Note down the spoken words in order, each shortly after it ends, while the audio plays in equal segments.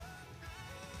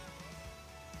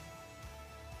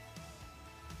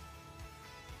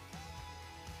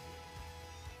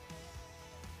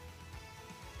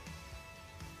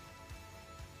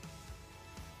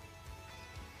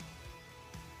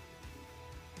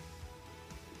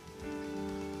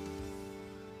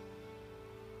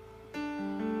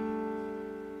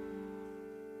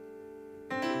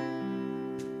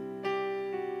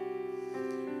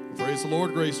Praise the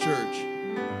Lord, Grace Church.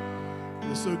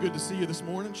 It is so good to see you this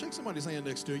morning. Shake somebody's hand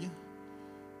next to you.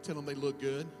 Tell them they look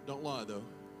good. Don't lie, though.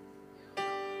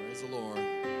 Praise the Lord.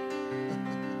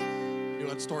 You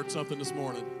let's start something this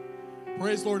morning.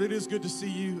 Praise the Lord. It is good to see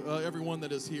you, everyone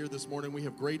that is here this morning. We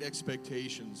have great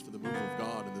expectations for the move of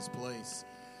God in this place.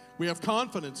 We have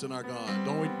confidence in our God,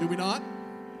 don't we? Do we not?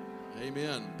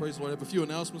 Amen. Praise the Lord. I have a few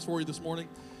announcements for you this morning.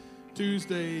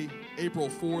 Tuesday, April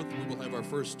 4th, we will have our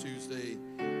first Tuesday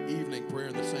evening prayer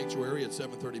in the sanctuary at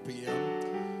 7:30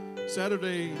 p.m.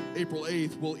 Saturday, April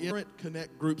 8th, we'll end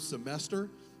Connect Group semester,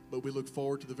 but we look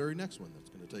forward to the very next one that's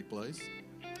going to take place.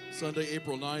 Sunday,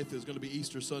 April 9th is going to be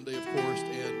Easter Sunday, of course,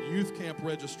 and youth camp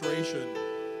registration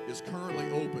is currently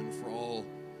open for all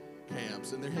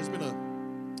camps. And there has been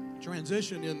a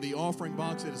transition in the offering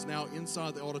box that is now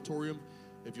inside the auditorium.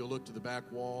 If you'll look to the back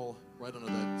wall, right under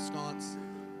that sconce,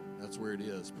 that's where it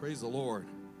is. Praise the Lord.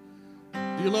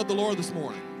 Do you love the Lord this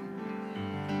morning?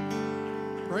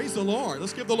 Praise the Lord.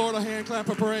 Let's give the Lord a hand clap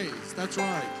of praise. That's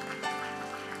right.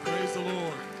 Praise the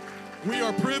Lord. We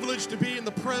are privileged to be in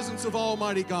the presence of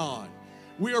Almighty God.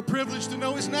 We are privileged to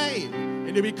know His name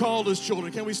and to be called His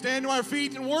children. Can we stand to our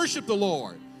feet and worship the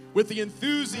Lord with the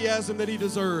enthusiasm that He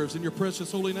deserves? In your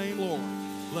precious holy name, Lord,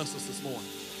 bless us this morning.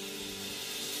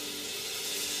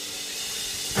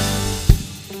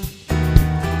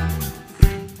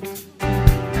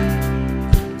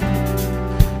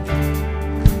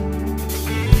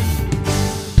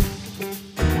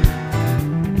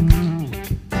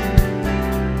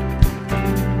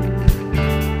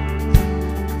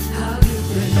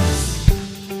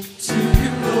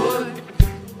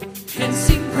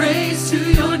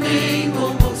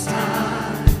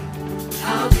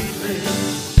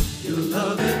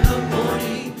 Love it.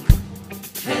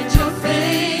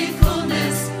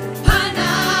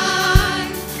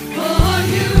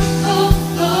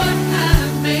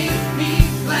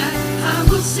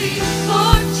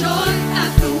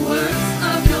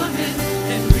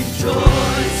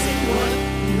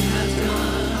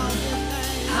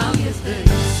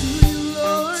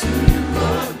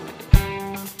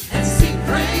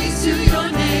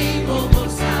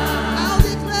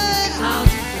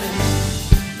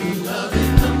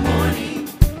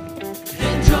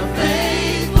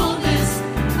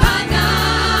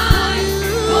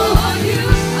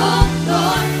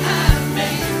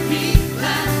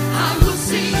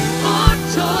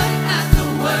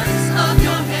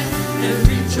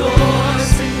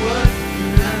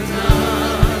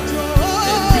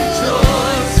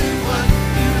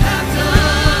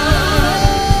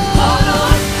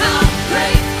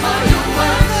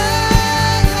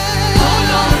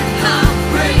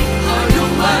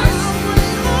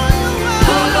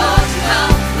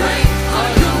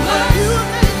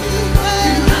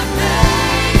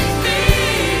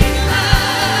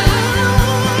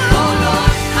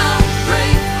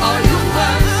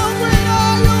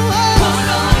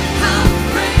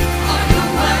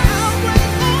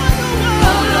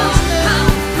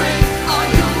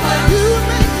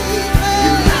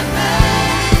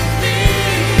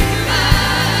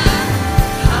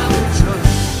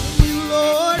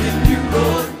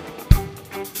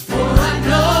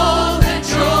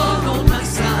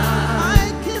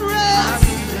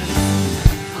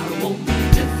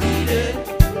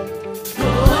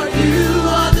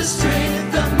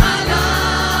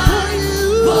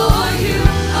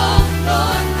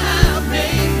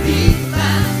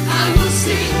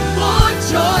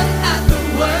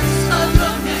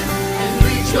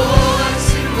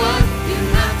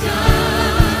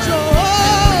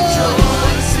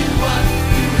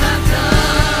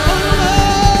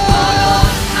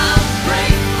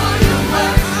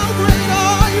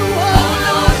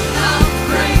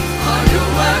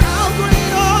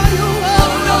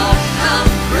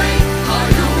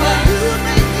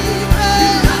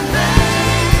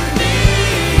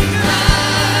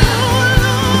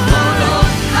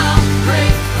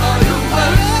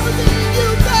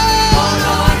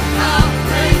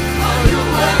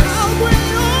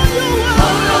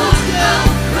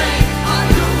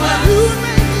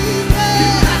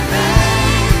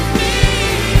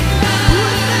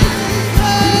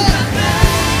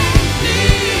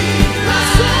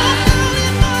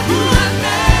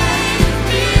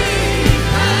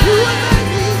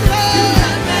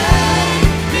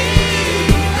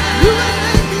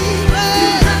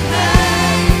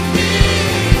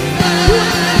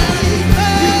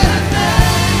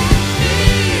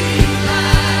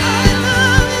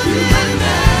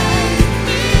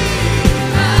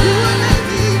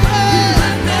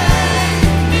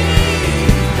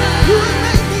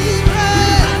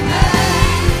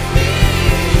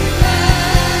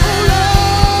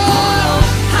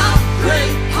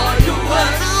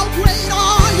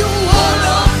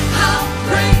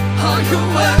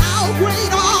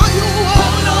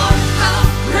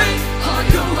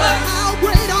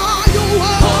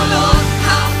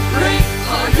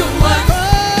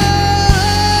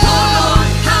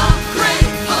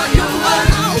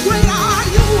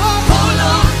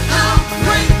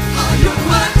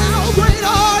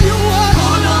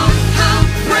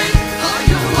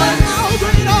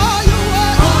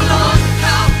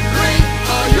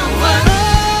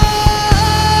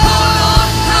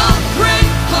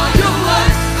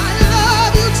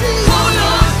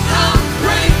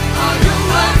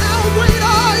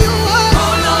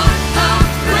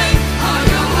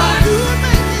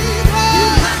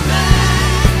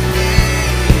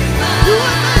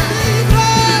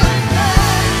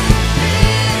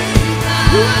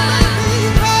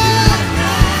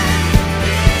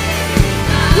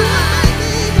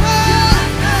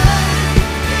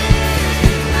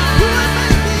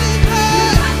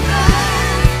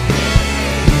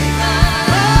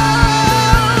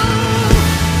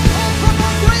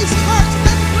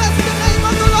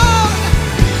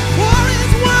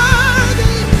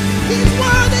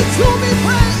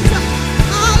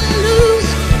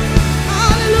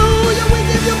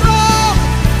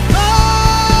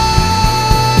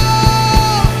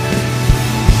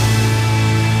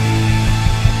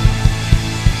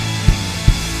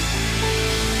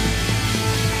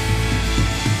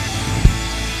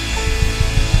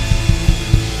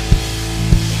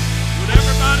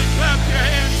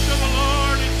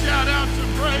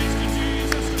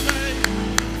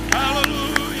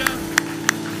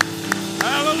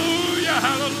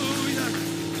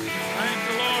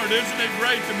 Lord. Isn't it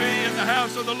great to be in the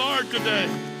house of the Lord today?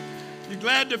 You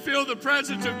glad to feel the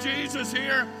presence of Jesus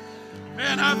here?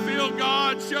 Man, I feel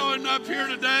God showing up here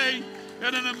today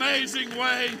in an amazing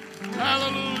way.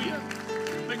 Hallelujah.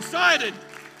 I'm excited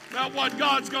about what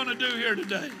God's going to do here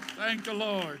today. Thank the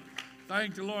Lord.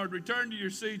 Thank the Lord. Return to your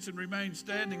seats and remain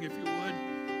standing if you would.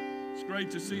 It's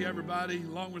great to see everybody,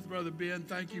 along with Brother Ben.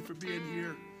 Thank you for being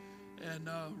here, and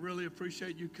really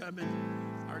appreciate you coming.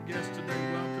 Our guests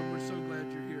today, welcome. We're so glad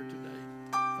you're here today.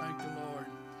 Thank the Lord.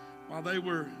 While they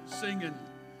were singing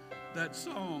that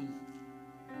song,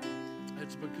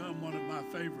 it's become one of my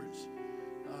favorites.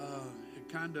 It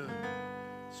kind of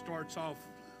starts off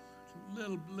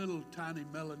little tiny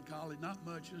melancholy, not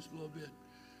much, just a little bit.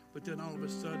 But then all of a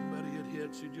sudden, buddy, it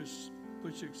hits. You just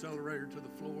push the accelerator to the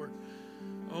floor.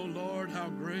 Oh, Lord, how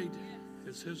great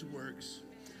is his works.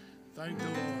 Thank the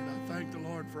Lord. I thank the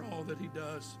Lord for all that he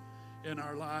does in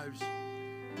our lives.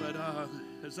 But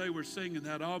as they were singing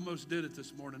that, I almost did it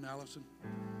this morning, Allison.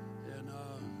 And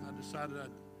I decided I'd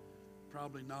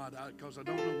probably not, because I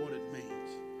don't know what it means.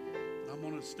 And I'm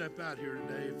going to step out here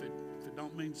today. If it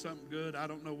don't mean something good, I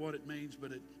don't know what it means,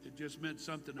 but it just meant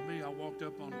something to me. I walked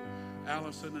up on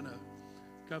Allison and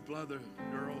a couple other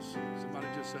girls. Somebody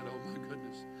just said, oh, my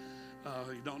goodness.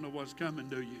 You don't know what's coming,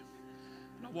 do you?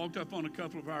 And I walked up on a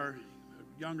couple of our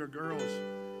younger girls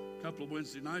a couple of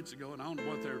Wednesday nights ago, and I don't know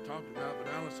what they were talking about,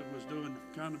 but Allison was doing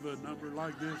kind of a number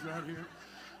like this right here.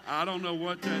 I don't know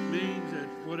what that means,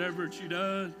 whatever she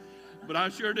does, but I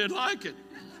sure did like it.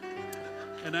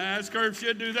 And I asked her if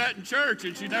she'd do that in church,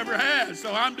 and she never has.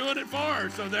 So I'm doing it for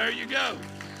her. So there you go.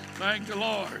 Thank the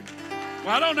Lord.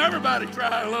 Why don't everybody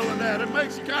try a little of that? It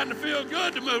makes you kind of feel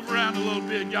good to move around a little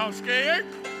bit. Y'all scared?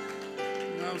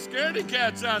 No scaredy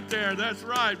cats out there. That's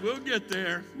right. We'll get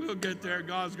there. We'll get there.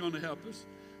 God's going to help us.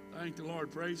 Thank the Lord.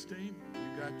 Praise team.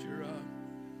 You got your...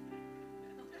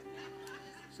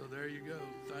 So there you go.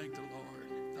 Thank the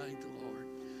Lord. Thank the Lord.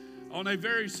 On a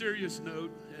very serious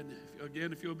note, and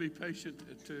again, if you'll be patient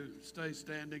to stay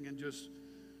standing and just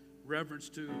reverence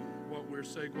to what we're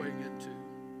segueing into,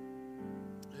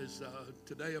 is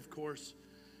today, of course,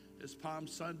 is Palm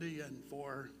Sunday, and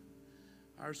for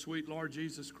our sweet Lord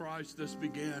Jesus Christ, this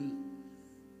began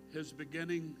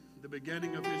the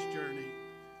beginning of his journey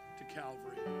to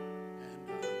Calvary.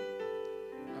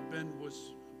 And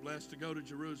was blessed to go to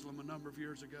Jerusalem a number of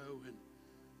years ago and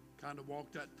kind of walk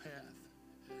that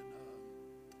path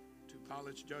to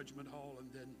Pilate's judgment hall, and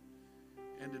then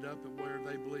ended up at where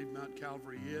they believe Mount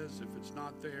Calvary is. If it's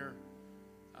not there,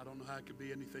 I don't know how it could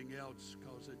be anything else,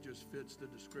 because it just fits the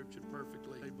description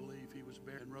perfectly. They believe he was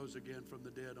buried and rose again from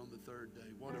the dead on the third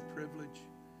day. What a privilege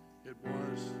it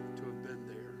was to have been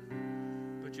there.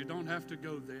 But you don't have to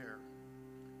go there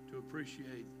to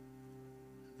appreciate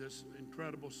this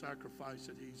incredible sacrifice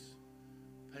that he's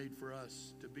paid for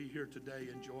us to be here today,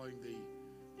 enjoying the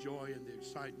joy and the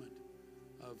excitement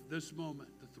of this moment,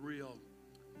 the thrill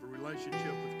of a relationship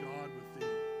with God, with the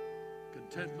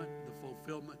contentment, the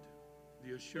fulfillment,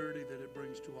 the assurity that it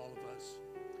brings to all of us.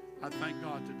 I thank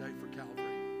God today for Calvary.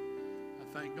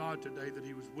 I thank God today that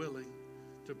he was willing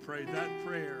to pray that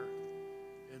prayer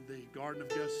in the Garden of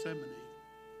Gethsemane.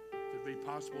 If it be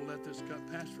possible, let this cup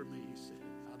pass from me, he said.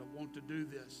 I don't want to do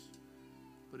this.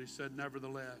 But he said,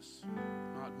 nevertheless,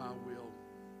 not my will,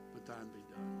 but thine be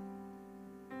done.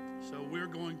 So we're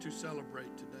going to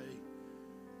celebrate today,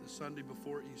 the Sunday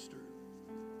before Easter,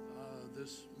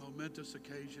 this momentous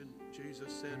occasion.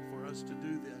 Jesus said for us to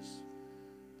do this.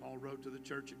 Paul wrote to the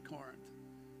church at Corinth,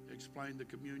 explained the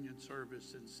communion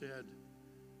service, and said,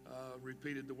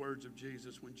 repeated the words of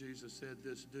Jesus when Jesus said,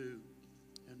 this do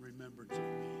in remembrance of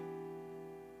me.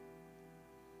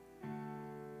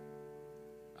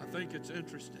 I think it's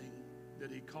interesting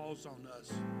that he calls on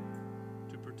us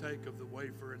to partake of the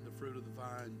wafer and the fruit of the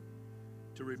vine,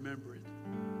 to remember it.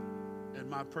 In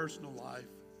my personal life,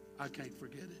 I can't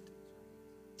forget it.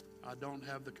 I don't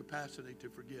have the capacity to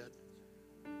forget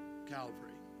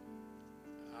Calvary.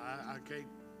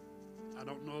 I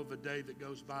don't know of a day that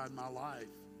goes by in my life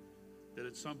that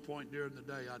at some point during the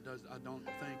day I don't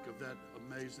think of that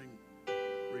amazing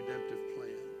redemptive plan.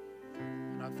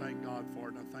 And I thank God for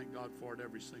it, and I thank God for it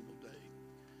every single day.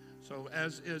 So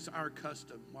as is our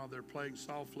custom, while they're playing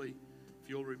softly, if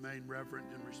you'll remain reverent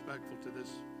and respectful to this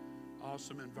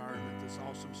awesome environment, this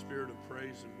awesome spirit of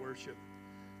praise and worship,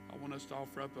 I want us to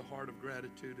offer up a heart of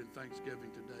gratitude and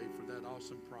thanksgiving today for that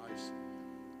awesome price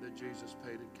that Jesus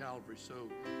paid at Calvary. So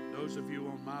those of you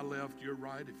on my left, your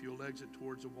right, if you'll exit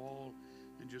towards the wall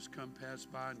and just come pass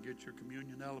by and get your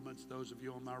communion elements. Those of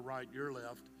you on my right, your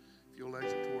left, if you'll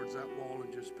exit towards that wall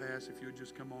and just pass, if you'll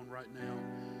just come on right now,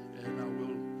 and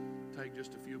we'll take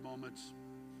just a few moments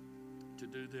to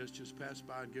do this, just pass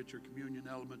by and get your communion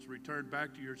elements. Return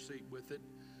back to your seat with it,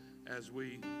 as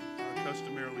we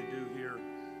customarily do here,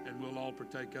 and we'll all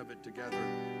partake of it together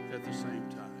at the same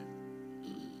time.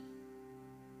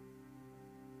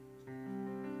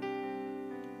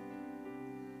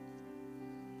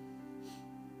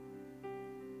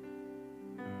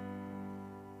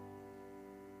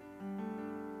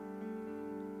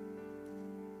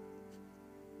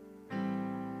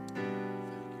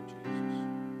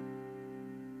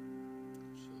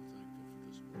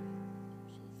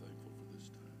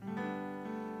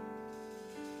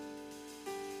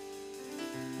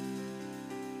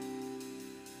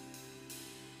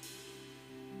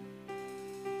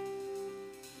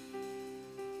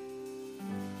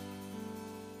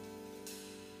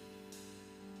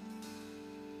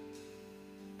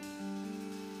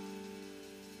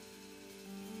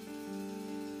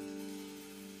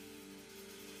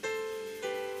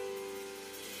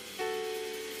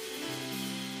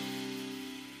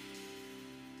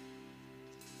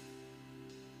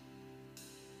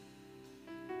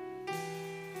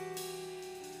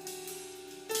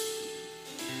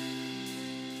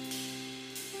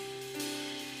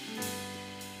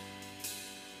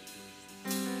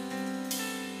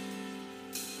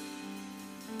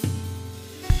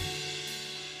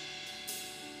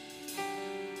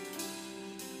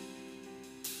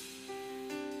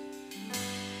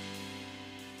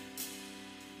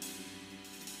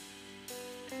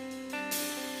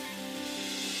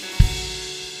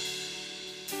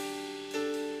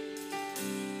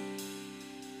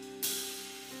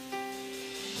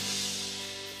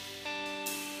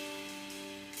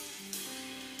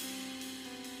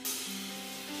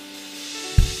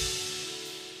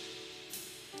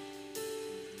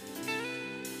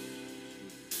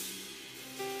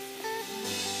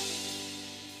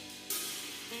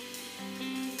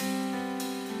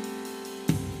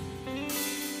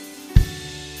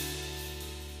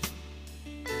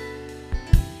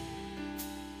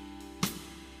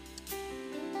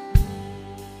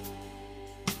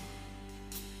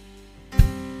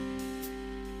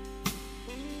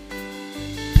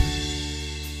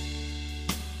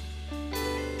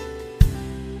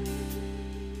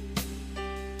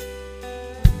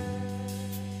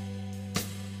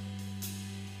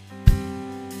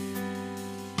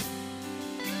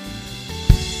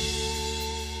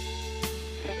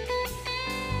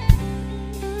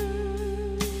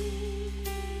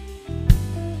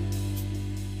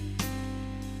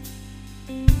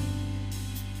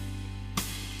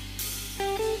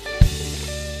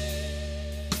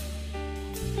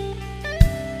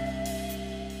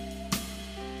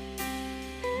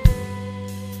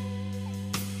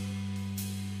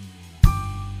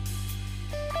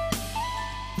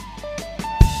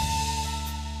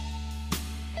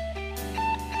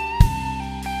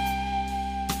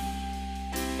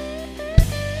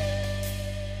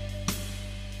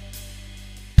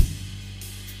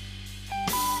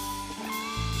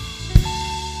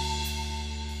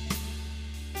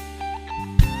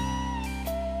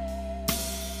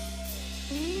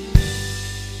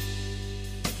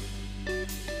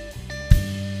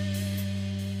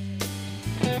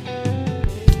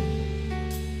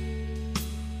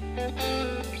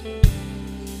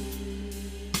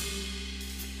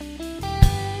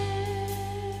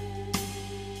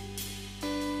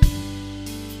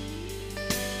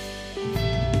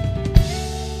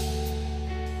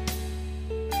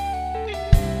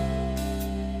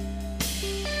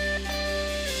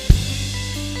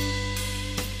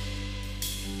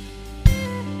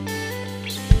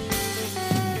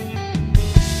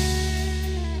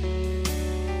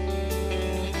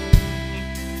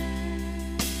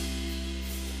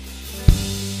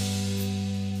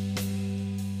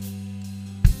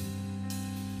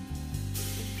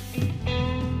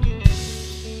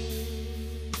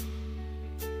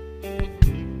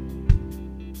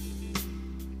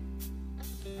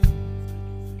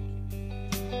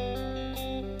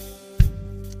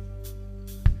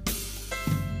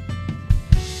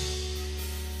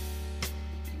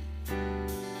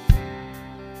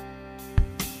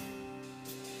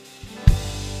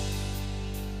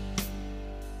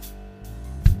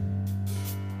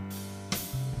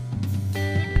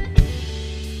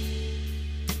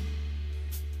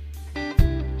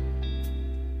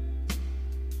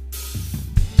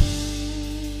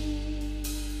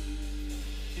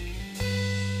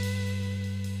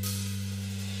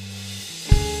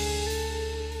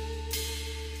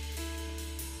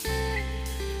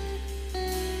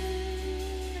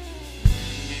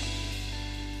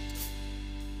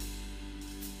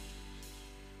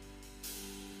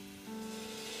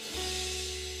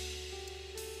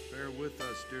 bear with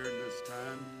us during this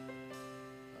time.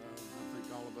 I think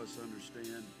all of us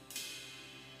understand.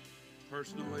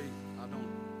 Personally, I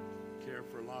don't care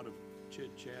for a lot of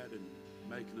chit-chat and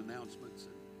making announcements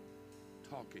and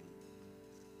talking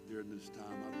during this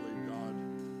time. I believe God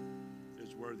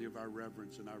is worthy of our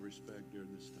reverence and our respect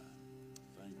during this time.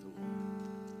 Thank the Lord.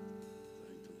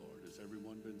 Thank the Lord. Has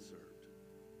everyone been served?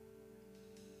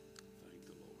 Thank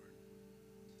the Lord.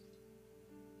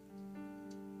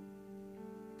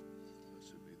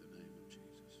 Blessed be the name of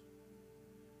Jesus.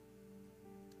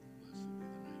 Blessed be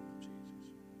the name of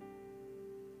Jesus.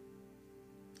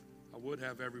 I would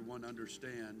have everyone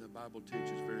understand the Bible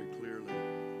teaches very clearly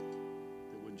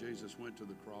that when Jesus went to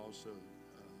the cross,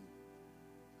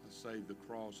 I say the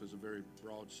cross is a very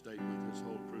broad statement. His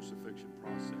whole crucifixion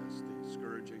process, the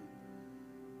scourging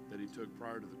that he took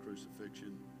prior to the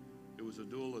crucifixion, it was a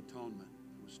dual atonement.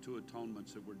 It was two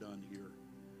atonements that were done here.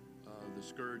 The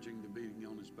scourging, the beating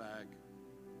on his back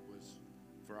was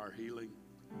for our healing.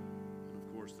 And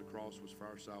of course, the cross was for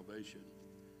our salvation.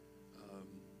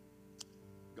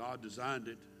 God designed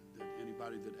it that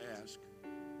anybody that asks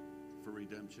for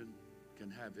redemption can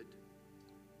have it.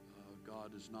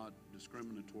 God is not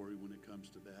discriminatory when it comes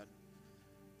to that.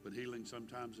 But healing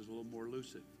sometimes is a little more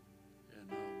elusive.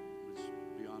 And it's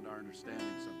beyond our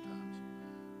understanding sometimes.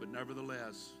 But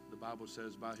nevertheless, the Bible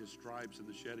says by his stripes and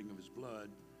the shedding of his blood,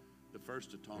 the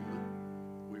first atonement,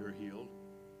 we are healed.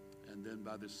 And then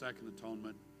by the second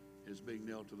atonement, is being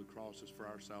nailed to the cross is for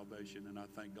our salvation. And I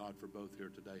thank God for both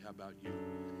here today. How about you?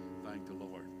 Thank the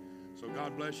Lord. So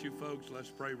God bless you, folks.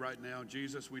 Let's pray right now.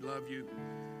 Jesus, we love you.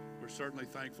 We're certainly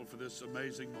thankful for this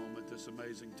amazing moment, this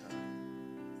amazing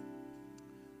time.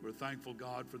 We're thankful,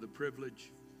 God, for the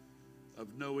privilege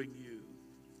of knowing you.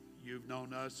 You've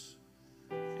known us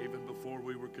even before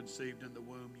we were conceived in the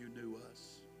womb. You knew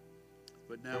us.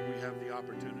 But now we have the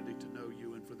opportunity to know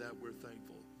you, and for that we're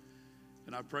thankful.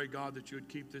 And I pray, God, that you would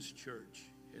keep this church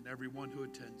and everyone who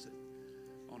attends it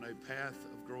on a path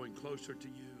of growing closer to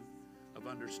you, of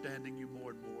understanding you more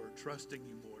and more, trusting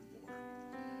you more and more.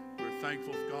 We're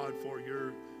thankful, God, for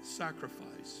your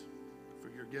sacrifice, for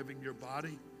your giving your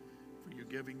body, for you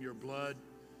giving your blood,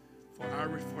 for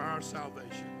our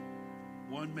salvation.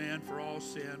 One man for all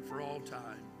sin, for all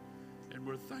time. And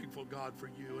we're thankful, God, for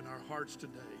you. And our hearts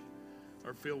today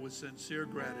are filled with sincere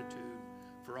gratitude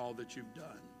for all that you've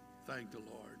done. Thank the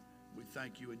Lord. We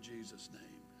thank you in Jesus'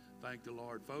 name. Thank the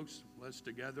Lord. Folks, let's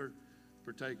together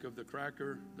partake of the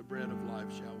cracker, the bread of life,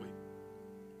 shall we?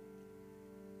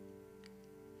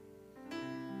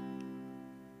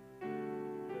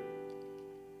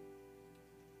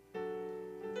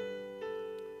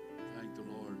 Thank the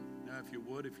Lord. Now, if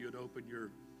you would open your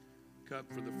cup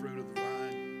for the fruit of the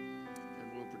vine,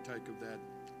 and we'll partake of that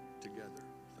together.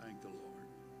 Thank the Lord.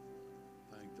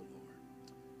 Thank the Lord.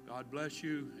 God bless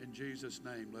you in Jesus'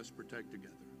 name. Let's partake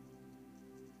together.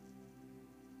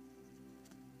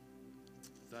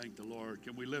 Thank the Lord.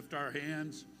 Can we lift our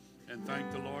hands and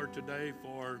thank the Lord today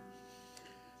for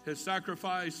his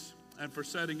sacrifice and for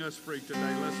setting us free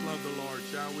today? Let's love the Lord,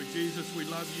 shall we? Jesus, we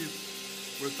love you.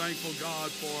 We're thankful, God,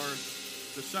 for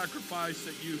the sacrifice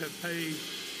that you have paid,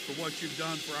 for what you've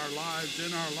done for our lives,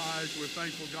 in our lives. We're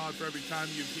thankful, God, for every time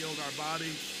you've healed our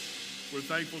bodies. We're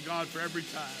thankful, God, for every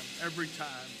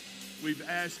time we've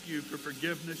asked you for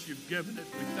forgiveness, you've given it.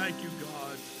 We thank you,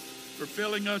 God, for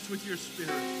filling us with your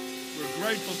Spirit. We're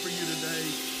grateful for you today.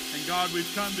 And God,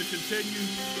 we've come to continue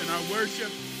in our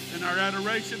worship and our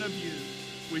adoration of you.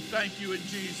 We thank you in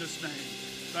Jesus' name.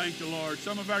 Thank the Lord.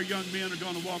 Some of our young men are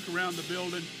going to walk around the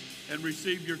building and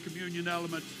receive your communion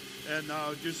element. And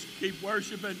just keep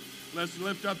worshiping. Let's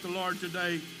lift up the Lord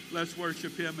today. Let's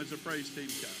worship him as a praise team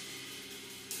comes.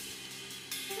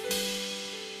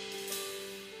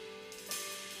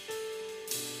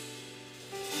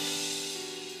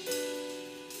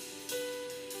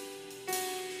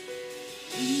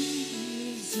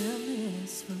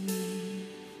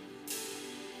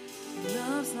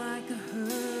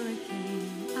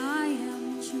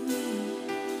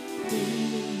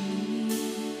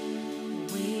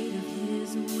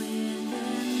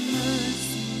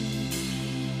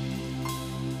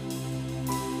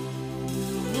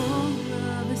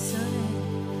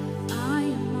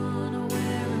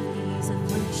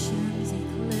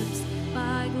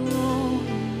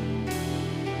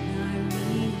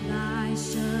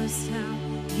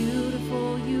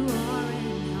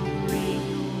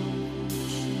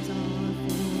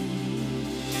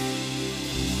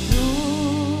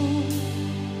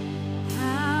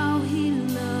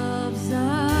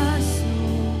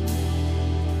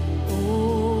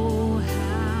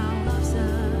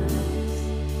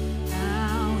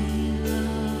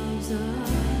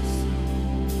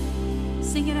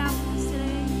 Sing it out with us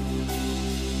today.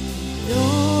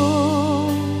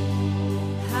 Oh,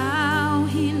 how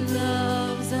he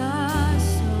loves us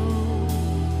so.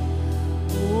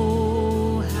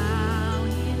 Oh, how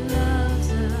he loves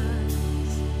us.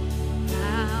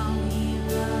 How he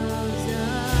loves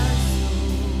us so.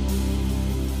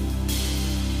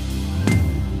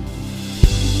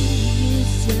 He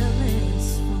is jealous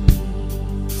for me.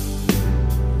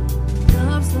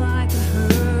 Love's like a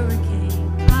hurricane.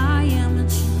 I am a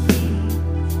tree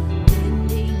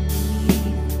bending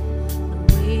beneath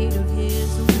the weight of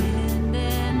his wind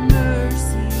and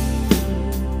mercy.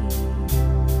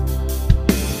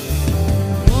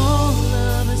 All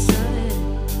of a sudden,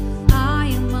 I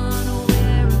am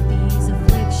unaware of these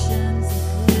afflictions,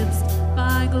 eclipsed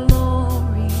by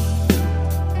glory.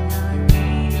 And I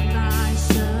realize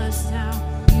just how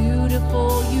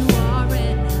beautiful you are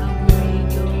and how great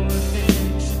your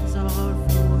affections are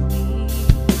for me.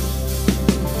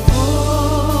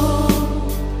 Oh,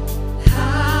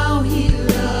 how he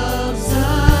loves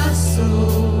us so.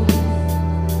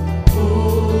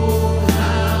 Oh,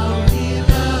 how he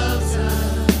loves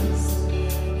us.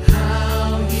 How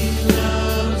he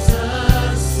loves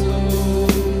us so.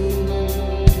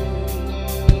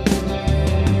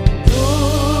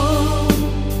 Oh,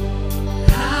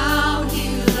 how he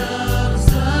loves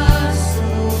us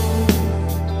so.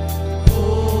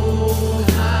 Oh,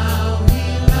 how he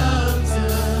loves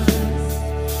us.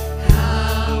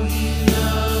 How he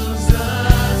loves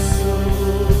us so.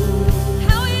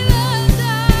 How he loves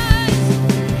us.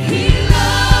 He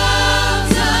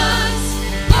loves us.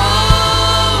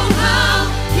 Oh, how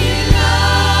he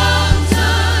loves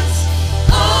us.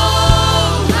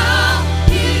 Oh, how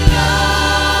he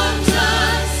loves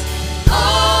us.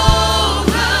 Oh,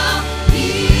 how he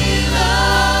loves.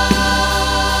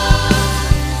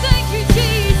 Thank you,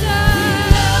 Jesus. He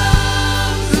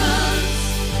loves us.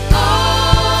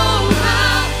 Oh,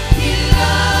 how he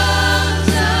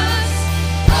loves us.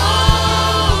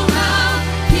 Oh, how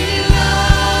he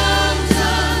loves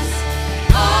us.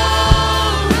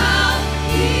 Oh, how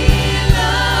he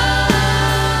loves.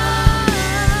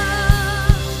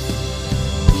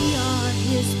 We are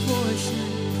his portion.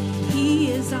 He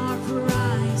is our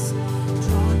prize.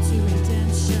 Drawn to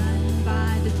redemption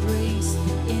by the grace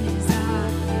in his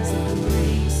eyes. And the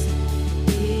grace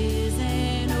is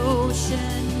an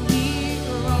ocean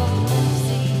we're all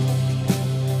seeing.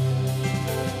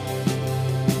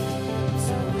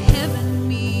 So heaven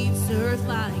meets earth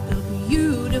like a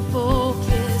beautiful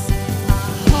kiss. My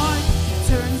heart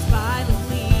turns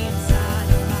violently inside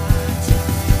of my chest.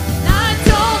 And I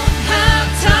don't have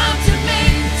time to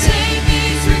maintain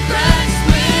these regrets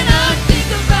when I think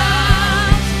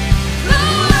about the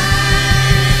way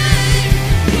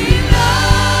he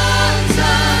loves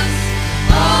us.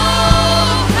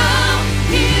 Oh, how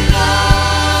he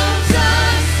loves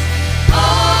us.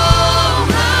 Oh,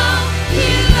 how he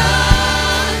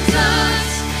loves us.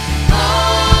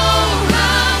 Oh,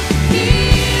 how he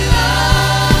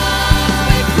loves.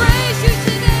 We praise you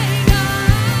today, God.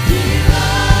 He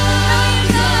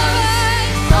loves us.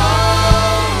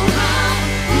 Oh, how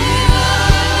he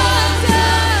loves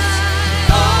us.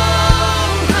 Oh,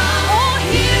 how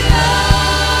he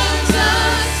loves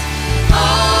us. Oh,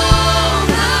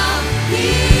 how he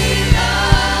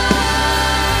loves.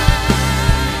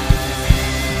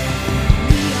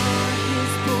 We are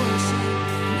his portion.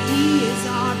 He is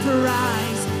our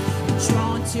prize.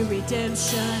 Drawn to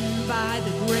redemption by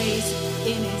the grace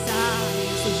in his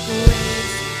eyes. The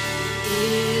grace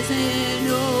is an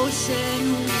ocean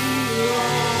we're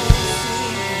all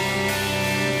seeing.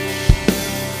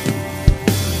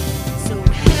 So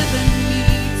heaven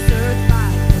meets earth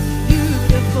by a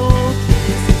beautiful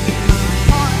kiss. My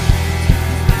heart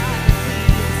turns violently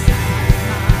inside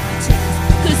my chest.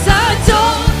 'Cause I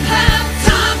don't have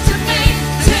time to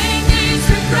maintain these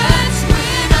regrets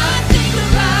when I think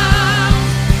about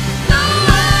the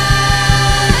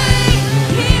way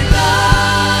he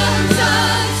loves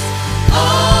us.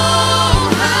 Oh,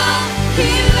 how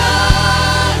he loves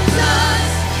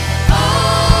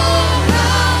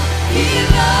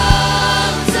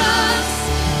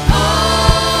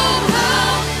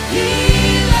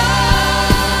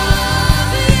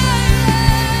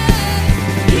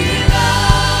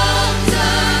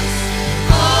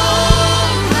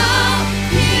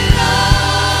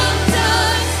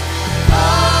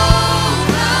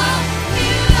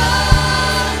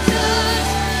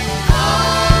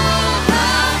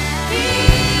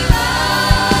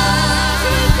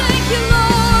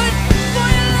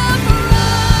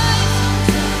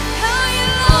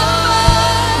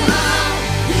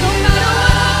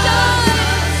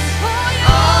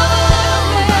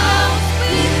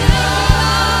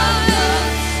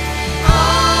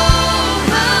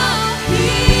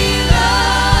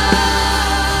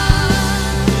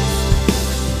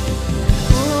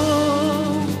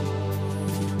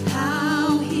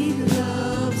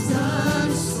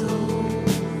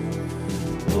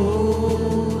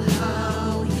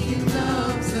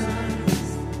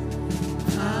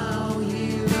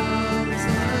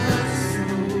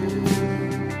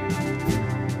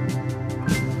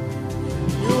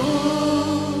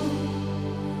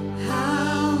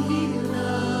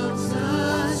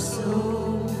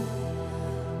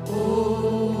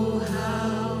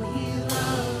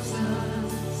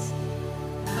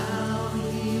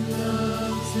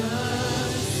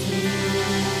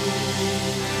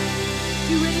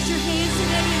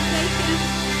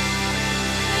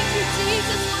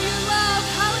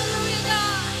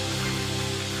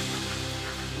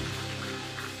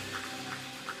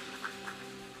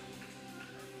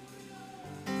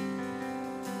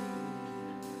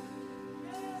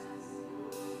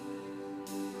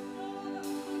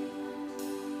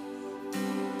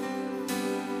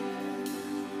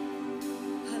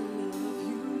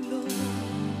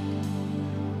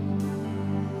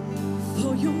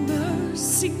For your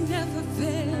mercy never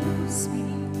fails me.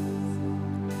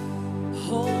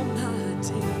 All my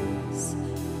days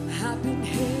have been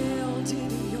held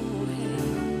in your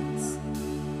hands.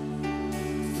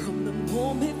 From the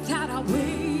moment that I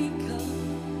wake up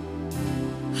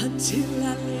until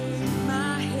I lay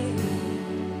my head,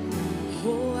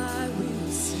 oh, I will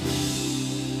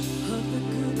sing of the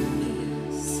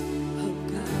goodness of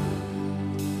God.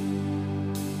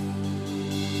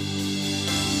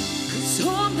 'Cause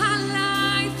all my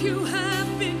life you have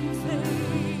been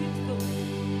faithful.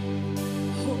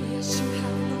 Oh, yes, you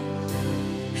have, Lord.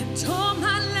 And all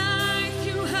my life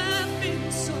you have been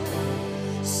so,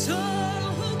 so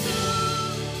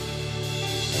good.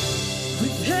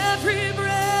 With every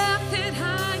breath that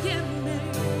I am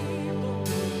able,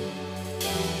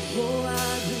 oh,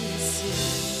 I will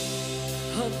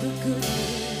sing of the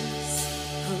goodness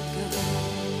of God.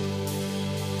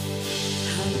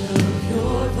 I love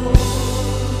your voice.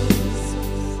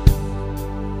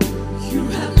 You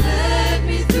have led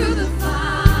me through the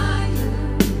fire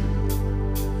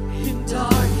in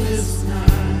darkness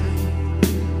night.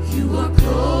 You are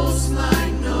close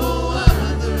like no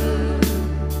other.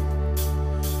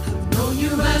 I've known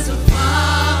you as a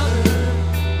father.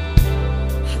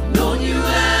 I've known you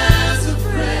as a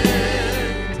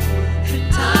friend.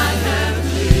 And I have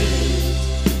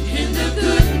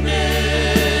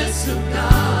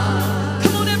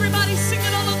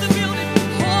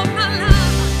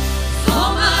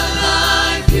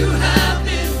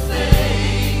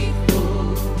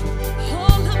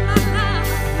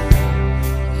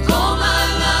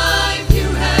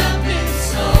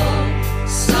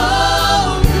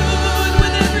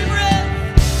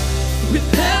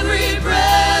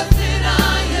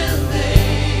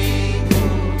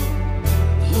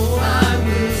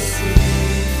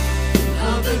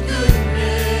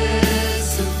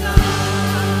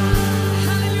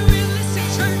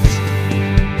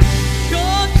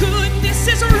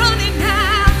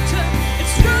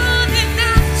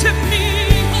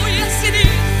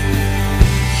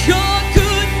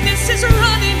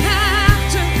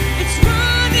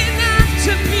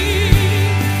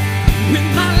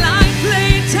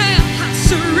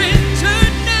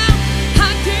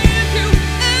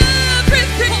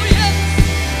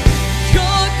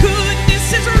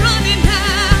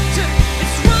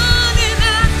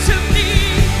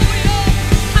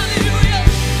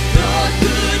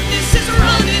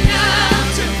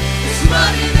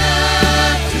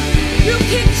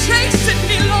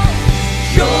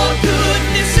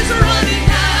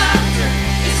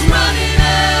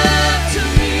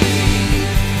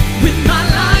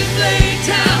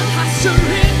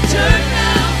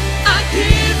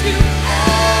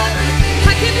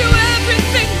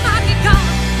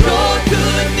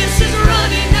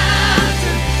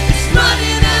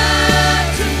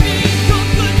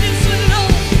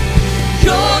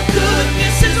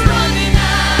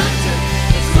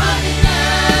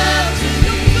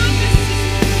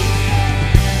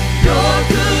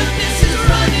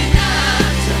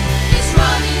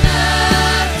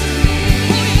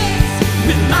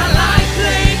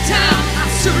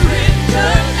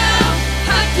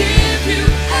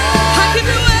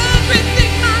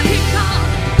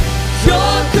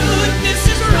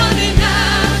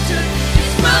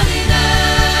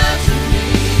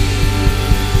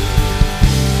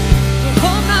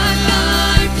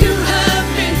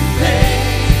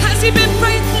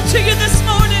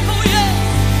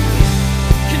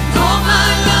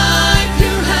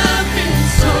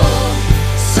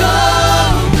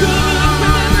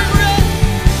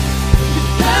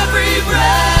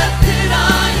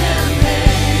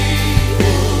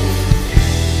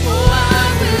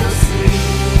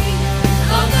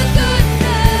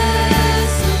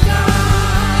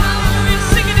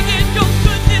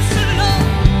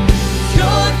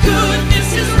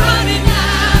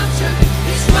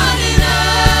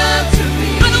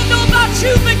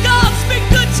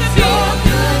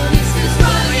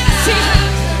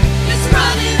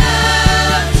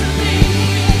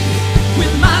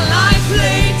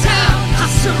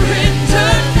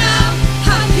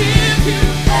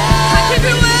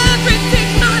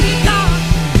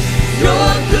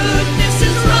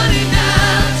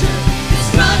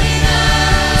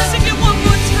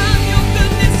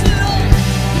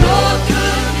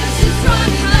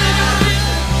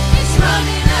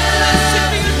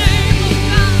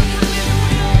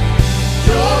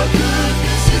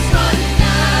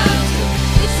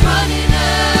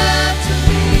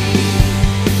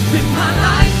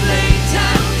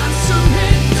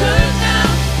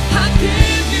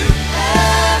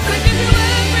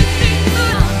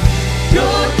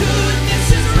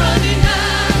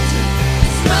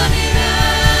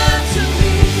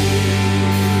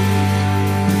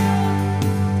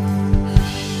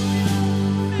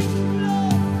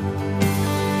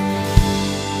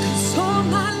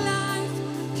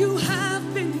you have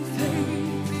been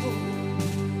faithful.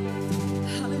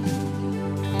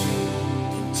 Hallelujah.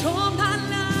 And all my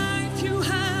life you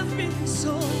have been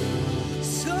so,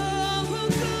 so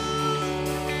good.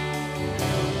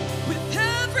 With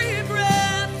every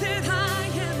breath that I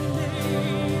am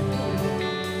able,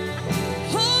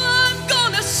 oh, I'm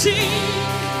gonna sing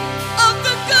of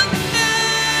the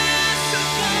goodness of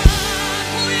God.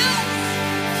 Oh, yes.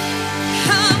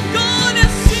 I'm gonna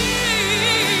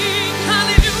sing,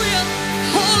 hallelujah,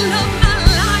 all of my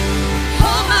life,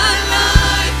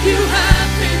 you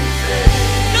have been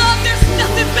faithful. God, there's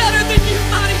nothing better than you,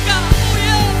 mighty God. Oh,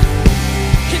 yeah.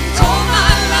 And all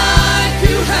my life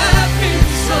you have been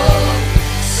so,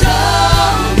 so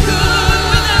good.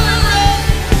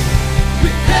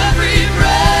 With every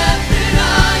breath that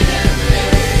I am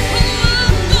able, oh,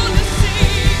 I'm gonna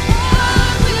sing,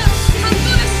 I'm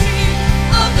gonna sing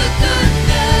of the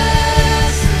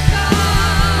goodness of God.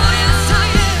 Oh, yes, I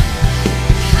am.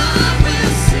 I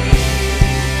will sing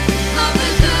of the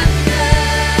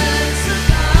goodness of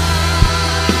God.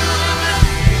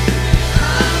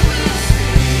 I will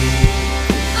sing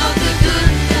of the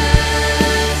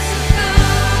goodness of God.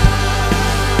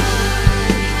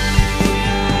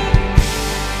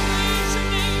 Praise your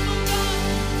name, oh God.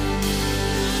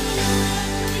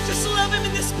 Can we just love him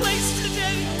in this place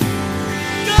today?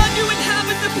 God, you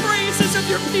inhabit the praises of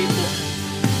your people.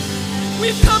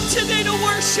 We've come today to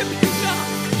worship you, God.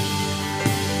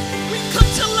 We've come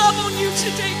to love on you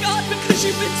today, God, because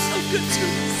you've been so good to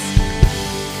us.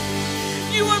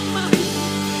 You are mighty.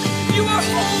 You are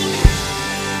holy.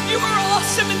 You are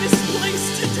awesome in this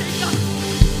place today, God.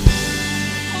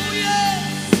 Oh, yes.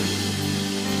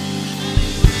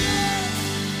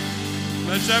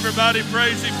 Let's everybody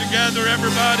praise him together.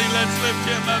 Everybody, let's lift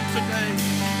him up today.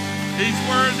 He's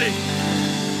worthy.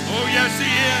 Oh, yes, he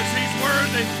is. He's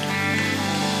worthy.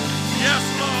 Yes,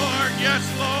 Lord. Yes,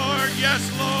 Lord. Yes,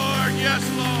 Lord. Yes,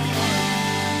 Lord.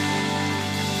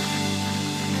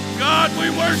 God, we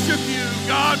worship you.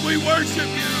 God, we worship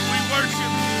you. We worship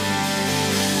you.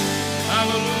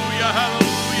 Hallelujah,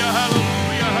 hallelujah,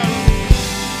 hallelujah, hallelujah.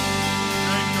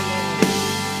 Thank you, Lord.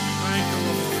 Thank you,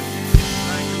 Lord.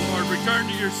 Thank you, Lord. Return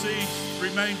to your seats.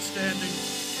 Remain standing.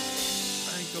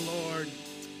 Thank the Lord.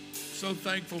 So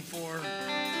thankful for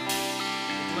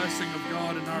the blessing of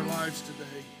God in our lives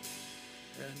today.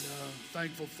 And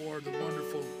thankful for the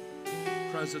wonderful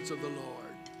presence of the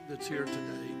Lord that's here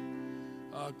today.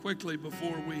 Quickly,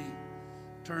 before we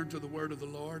turn to the word of the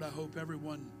Lord, I hope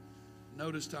everyone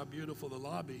noticed how beautiful the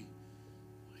lobby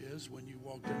is when you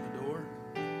walked in the door.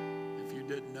 If you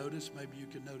didn't notice, maybe you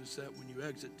can notice that when you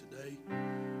exit today.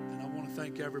 And I want to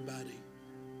thank everybody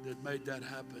that made that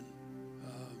happen.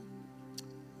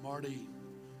 Marty,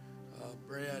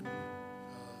 Brad,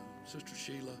 Sister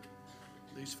Sheila,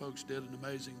 these folks did an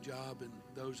amazing job, and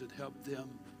those that helped them,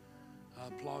 I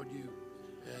applaud you.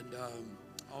 And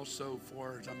also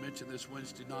for, as I mentioned this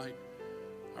Wednesday night,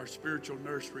 our spiritual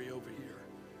nursery over here.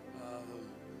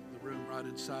 The room right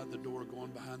inside the door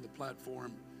going behind the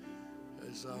platform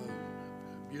is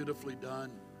beautifully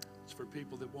done. It's for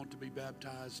people that want to be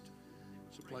baptized.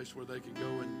 It's a place where they can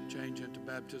go and change into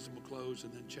baptismal clothes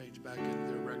and then change back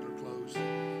into their regular clothes.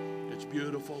 It's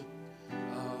beautiful.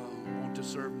 I want to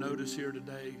serve notice here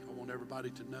today. I want everybody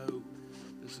to know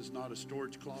this is not a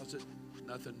storage closet.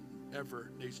 Nothing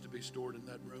ever needs to be stored in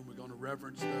that room. We're going to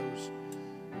reverence those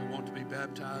who want to be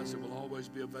baptized. It will always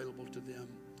be available to them.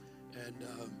 And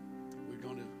we're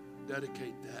going to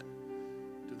dedicate that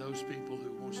to those people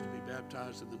who wants to be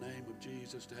baptized in the name of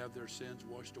Jesus, to have their sins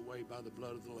washed away by the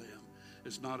blood of the Lamb.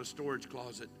 It's not a storage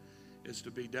closet. It's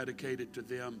to be dedicated to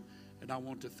them. And I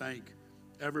want to thank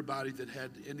everybody that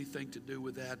had anything to do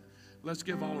with that. Let's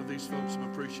give all of these folks some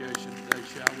appreciation today,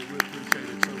 shall we? We appreciate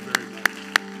it so very much.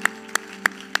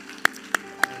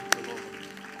 Thank the Lord.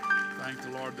 Thank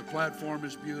the Lord. The platform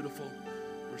is beautiful.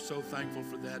 We're so thankful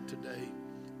for that today.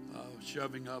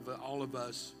 Shoving of all of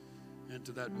us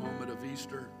into that moment of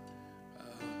Easter.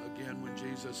 Again, when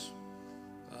Jesus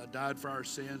died for our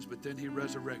sins, but then he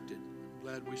resurrected. I'm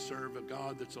glad we serve a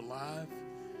God that's alive.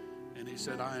 And he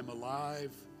said, I am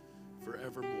alive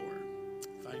forevermore.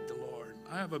 Thank the Lord.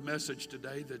 I have a message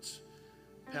today that's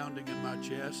pounding in my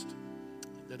chest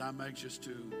that I'm anxious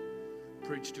to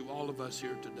preach to all of us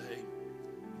here today.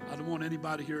 I don't want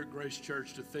anybody here at Grace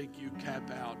Church to think you cap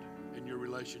out in your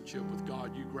relationship with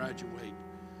God. You graduate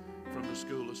from the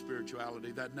school of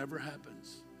spirituality. That never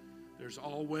happens. There's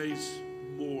always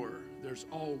more. There's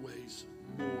always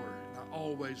more. And I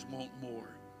always want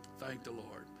more. Thank the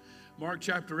Lord. Mark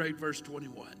chapter 8, verse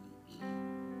 21.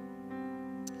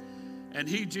 And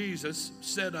he, Jesus,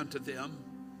 said unto them,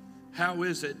 how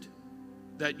is it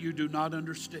that you do not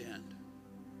understand.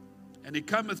 And he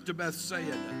cometh to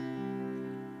Bethsaida,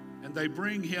 and they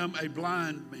bring him a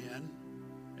blind man,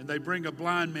 and they bring a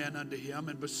blind man unto him,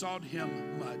 and besought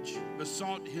him much,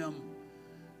 besought him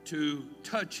to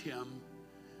touch him.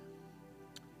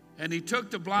 And he took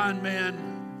the blind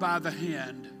man by the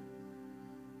hand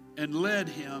and led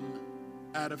him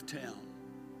out of town.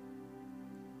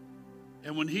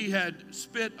 And when he had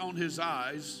spit on his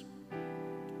eyes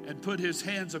and put his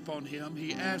hands upon him,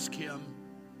 he asked him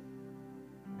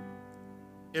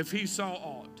if he saw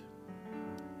aught.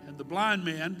 And the blind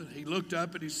man, he looked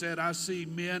up and he said, I see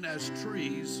men as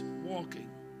trees walking.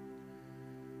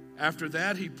 After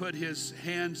that, he put his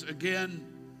hands again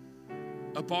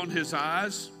upon his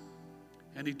eyes,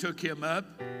 and he took him up,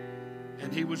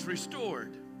 and he was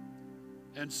restored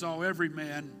and saw every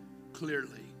man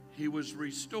clearly. He was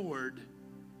restored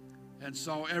and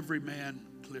saw every man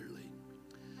clearly.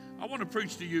 I want to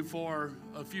preach to you for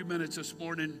a few minutes this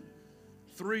morning.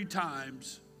 3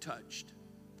 times touched.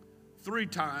 3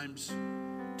 times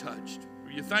touched.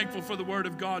 Are you thankful for the word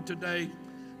of God today?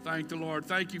 Thank the Lord.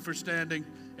 Thank you for standing,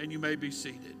 and you may be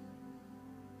seated.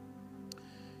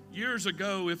 Years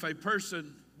ago, if a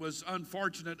person was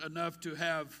unfortunate enough to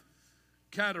have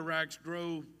cataracts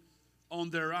grow on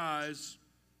their eyes,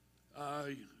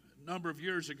 a number of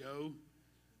years ago,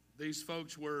 these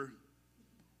folks were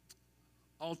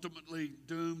ultimately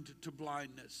doomed to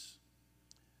blindness.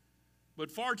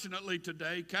 But fortunately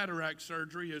today, cataract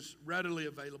surgery is readily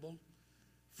available,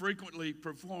 frequently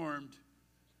performed,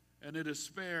 and it has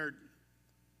spared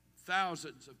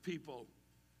thousands of people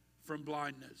from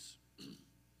blindness.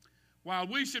 While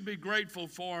we should be grateful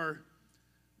for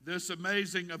this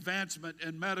amazing advancement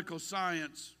in medical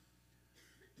science,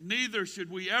 neither should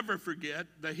we ever forget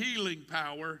the healing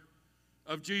power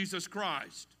of Jesus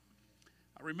Christ.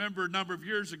 I remember a number of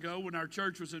years ago when our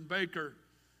church was in Baker,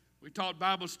 we taught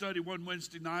Bible study one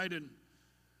Wednesday night, and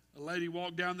a lady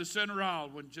walked down the center aisle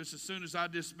just as soon as I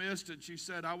dismissed, and she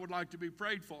said, I would like to be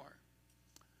prayed for.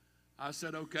 I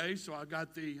said, okay, so I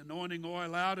got the anointing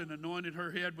oil out and anointed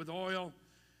her head with oil,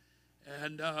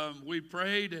 and we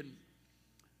prayed, and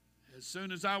as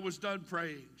soon as I was done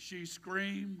praying, she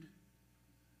screamed.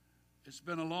 It's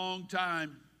been a long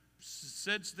time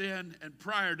since then and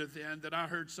prior to then that I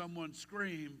heard someone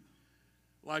scream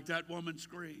like that woman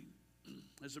screamed.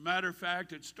 As a matter of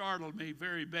fact, it startled me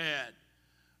very bad.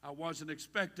 I wasn't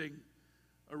expecting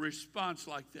a response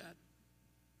like that.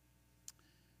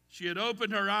 She had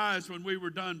opened her eyes when we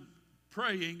were done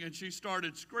praying, and she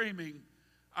started screaming,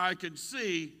 I can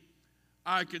see,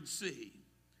 I can see.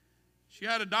 She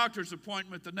had a doctor's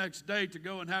appointment the next day to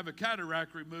go and have a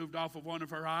cataract removed off of one of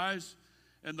her eyes,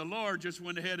 and the Lord just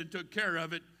went ahead and took care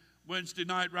of it Wednesday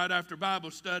night right after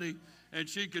Bible study, and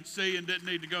she could see and didn't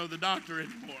need to go to the doctor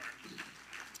anymore.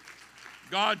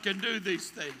 God can do these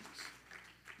things.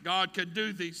 God can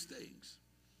do these things.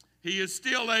 He is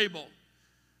still able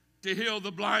to heal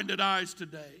the blinded eyes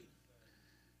today.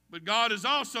 But God is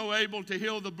also able to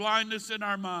heal the blindness in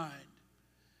our mind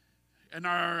and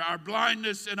our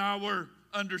blindness in our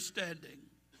understanding.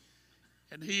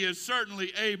 And He is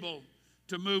certainly able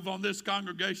to move on this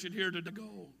congregation here to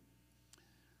go.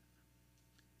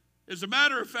 As a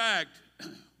matter of fact,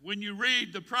 when you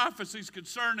read the prophecies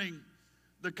concerning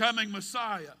the coming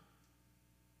Messiah,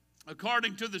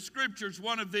 according to the scriptures,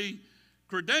 one of the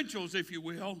credentials, if you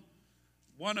will,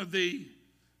 one of the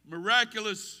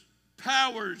miraculous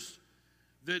powers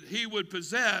that He would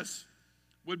possess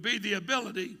would be the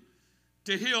ability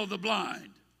to heal the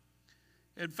blind.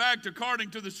 In fact,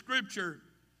 according to the scripture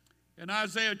in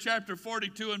Isaiah chapter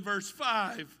 42 and verse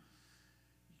 5,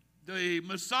 the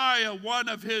Messiah, one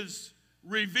of His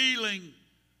revealing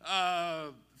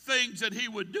things that He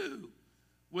would do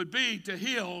would be to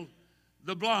heal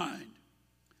the blind.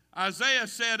 Isaiah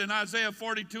said in Isaiah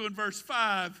 42 and verse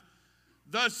 5,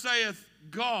 thus saith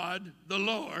God the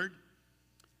Lord,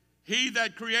 He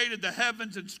that created the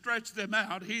heavens and stretched them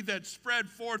out, He that spread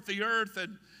forth the earth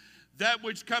and that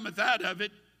which cometh out of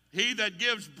it, He that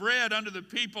gives bread unto the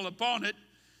people upon it,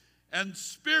 and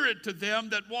spirit to them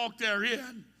that walk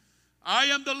therein. I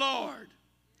am the Lord,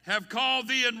 have called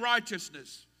thee in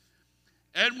righteousness,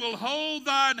 and will hold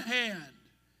thine hand,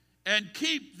 and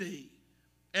keep thee,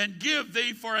 and give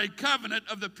thee for a covenant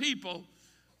of the people,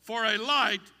 for a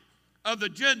light of the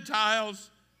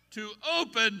Gentiles, to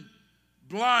open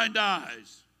blind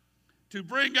eyes, to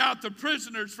bring out the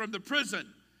prisoners from the prison,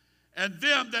 and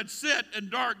them that sit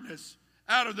in darkness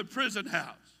out of the prison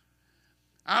house.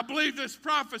 I believe this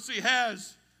prophecy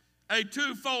has a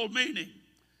twofold meaning.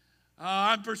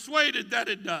 I'm persuaded that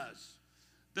it does,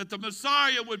 that the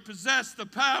Messiah would possess the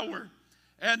power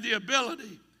and the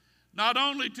ability not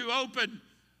only to open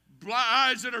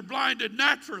eyes that are blinded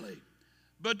naturally,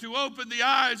 but to open the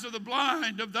eyes of the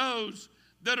blind, of those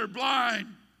that are blind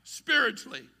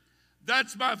spiritually.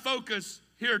 That's my focus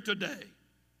here today.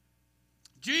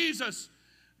 Jesus,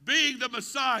 being the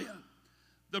Messiah,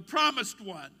 the promised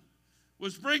one,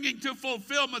 was bringing to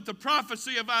fulfillment the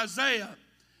prophecy of Isaiah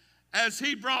as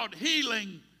he brought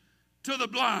healing to the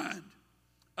blind.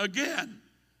 Again,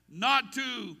 not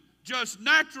to just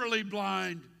naturally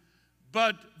blind,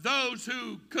 but those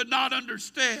who could not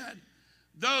understand,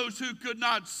 those who could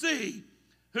not see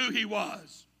who he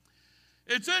was.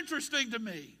 It's interesting to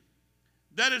me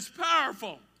that as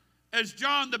powerful as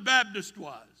John the Baptist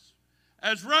was,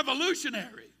 as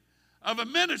revolutionary of a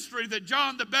ministry that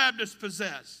John the Baptist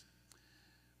possessed,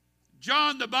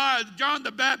 John the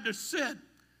Baptist sent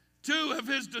two of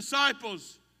his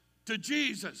disciples to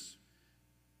Jesus.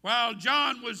 While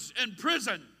John was in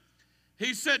prison,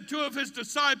 he sent two of his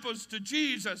disciples to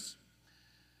Jesus,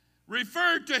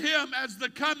 referred to him as the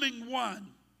coming one.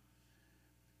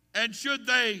 And should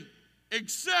they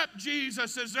accept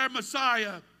Jesus as their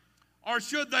Messiah, or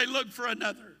should they look for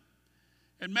another?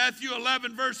 In Matthew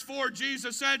 11, verse 4,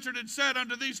 Jesus answered and said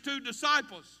unto these two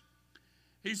disciples,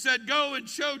 he said, go and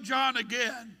show John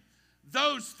again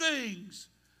those things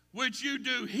which you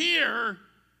do hear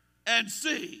and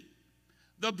see.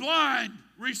 The blind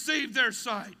receive their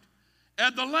sight,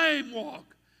 and the lame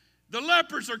walk. The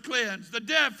lepers are cleansed, the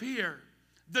deaf hear,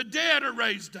 the dead are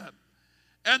raised up,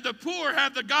 and the poor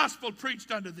have the gospel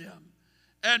preached unto them.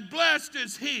 And blessed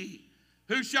is he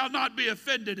who shall not be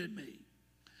offended in me.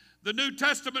 The New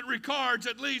Testament records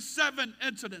at least 7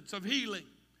 incidents of healing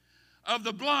of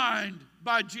the blind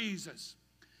by Jesus.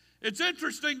 It's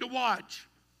interesting to watch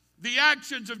the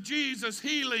actions of Jesus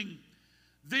healing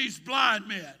these blind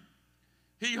men.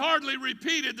 He hardly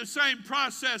repeated the same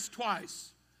process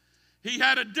twice. He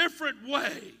had a different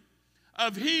way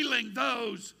of healing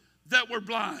those that were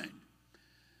blind.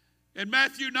 In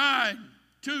Matthew 9,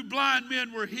 2 blind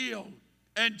men were healed,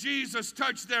 and Jesus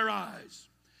touched their eyes.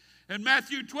 In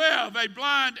Matthew 12, a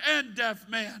blind and deaf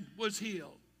man was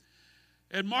healed.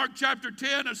 In Mark chapter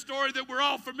 10, a story that we're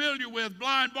all familiar with,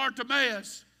 blind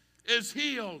Bartimaeus is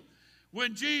healed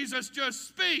when Jesus just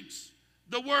speaks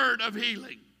the word of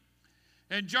healing.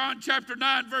 In John chapter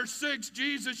 9, verse 6,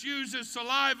 Jesus uses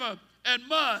saliva and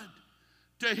mud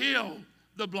to heal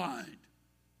the blind.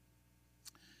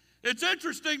 It's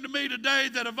interesting to me today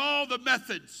that of all the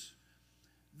methods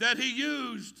that he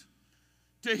used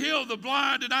to heal the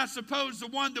blind, and I suppose the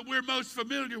one that we're most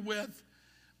familiar with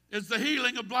is the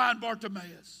healing of blind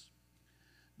Bartimaeus.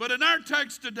 But in our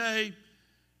text today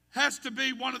has to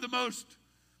be one of the most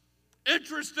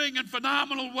interesting and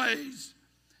phenomenal ways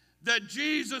that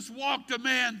Jesus walked a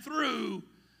man through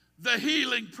the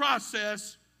healing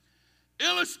process,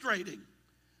 illustrating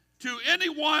to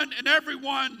anyone and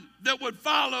everyone that would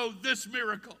follow this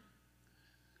miracle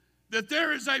that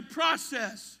there is a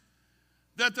process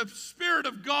that the Spirit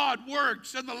of God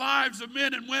works in the lives of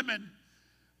men and women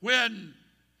when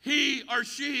he or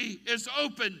she is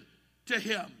open to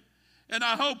him. And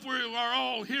I hope we are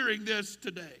all hearing this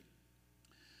today.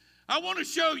 I want to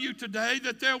show you today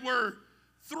that there were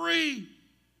 3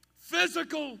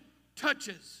 physical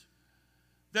touches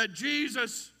that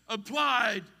Jesus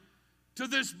applied to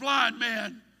this blind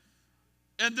man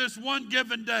in this one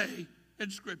given day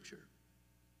in Scripture.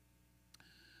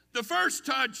 The first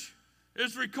touch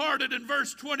is recorded in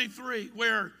verse 23,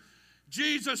 where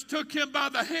Jesus took him by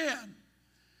the hand.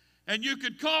 And you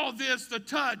could call this the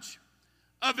touch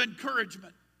of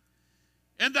encouragement.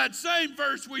 In that same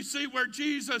verse, we see where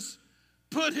Jesus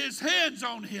put his hands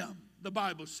on him, the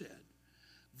Bible said.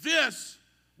 This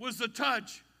was the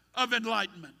touch of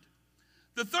enlightenment.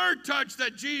 The third touch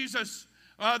that Jesus,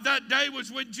 that day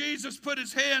was when Jesus put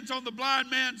his hands on the blind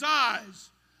man's eyes.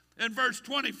 In verse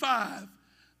 25,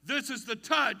 this is the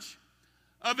touch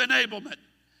of enablement.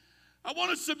 I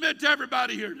want to submit to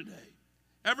everybody here today.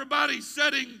 Everybody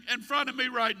sitting in front of me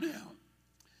right now.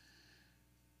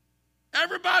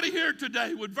 Everybody here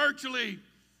today would virtually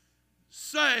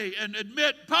say and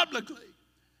admit publicly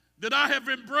that I have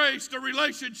embraced a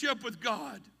relationship with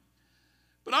God.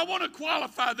 But I want to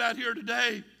qualify that here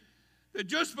today, that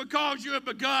just because you have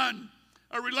begun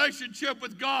a relationship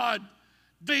with God,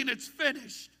 then it's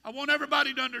finished. I want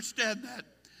everybody to understand that.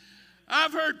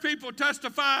 I've heard people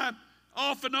testify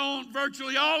off and on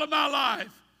virtually all of my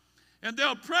life, and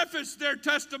they'll preface their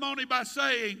testimony by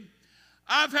saying,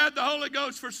 I've had the Holy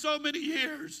Ghost for so many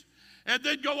years, and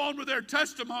then go on with their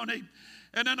testimony.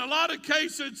 And in a lot of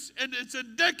cases, and it's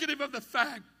indicative of the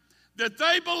fact that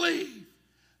they believe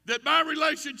that my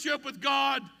relationship with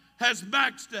God has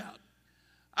maxed out.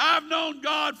 I've known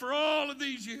God for all of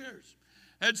these years.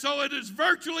 And so it is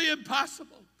virtually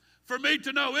impossible for me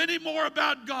to know any more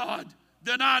about God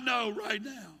than I know right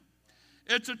now.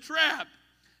 It's a trap.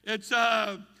 It's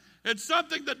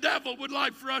something the devil would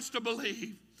like for us to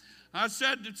believe. I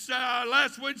said it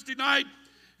last Wednesday night,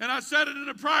 and I said it in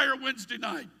a prior Wednesday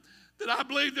night, that I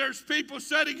believe there's people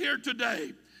sitting here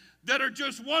today that are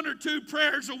just one or two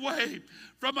prayers away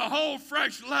from a whole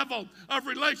fresh level of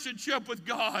relationship with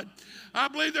God. I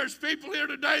believe there's people here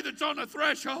today that's on the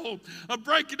threshold of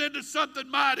breaking into something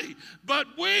mighty, but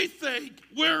we think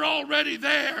we're already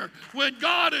there when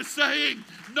God is saying,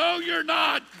 no, you're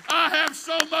not. I have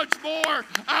so much more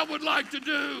I would like to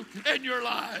do in your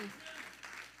life.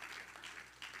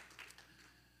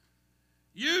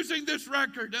 Using this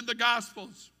record in the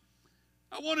Gospels,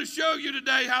 I want to show you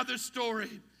today how this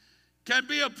story can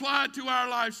be applied to our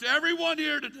lives. To everyone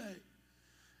here today.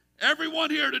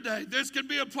 Everyone here today. This can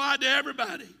be applied to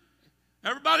everybody.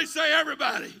 Everybody say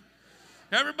everybody.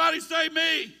 Everybody say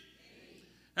me.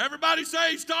 Everybody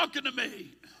say he's talking to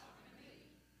me.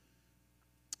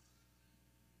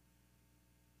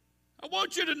 I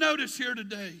want you to notice here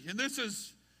today, and this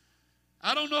is,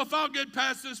 I don't know if I'll get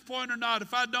past this point or not.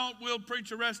 If I don't, we'll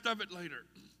preach the rest of it later.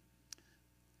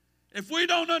 If we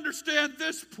don't understand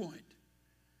this point,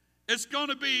 it's going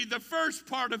to be the first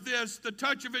part of this, the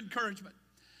touch of encouragement.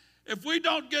 If we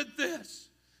don't get this,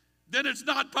 then it's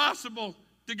not possible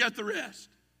to get the rest.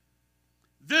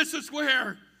 This is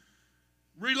where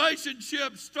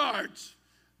relationship starts.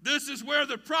 This is where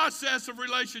the process of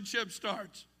relationship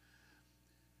starts.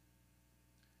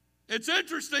 It's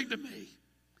interesting to me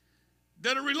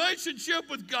that a relationship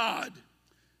with God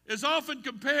is often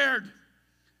compared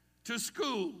to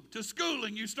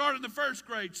schooling. You start in the first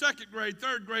grade, second grade,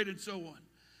 third grade, and so on.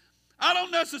 I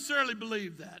don't necessarily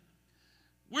believe that.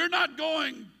 We've not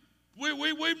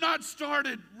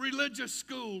started religious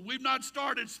school. We've not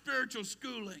started spiritual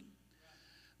schooling.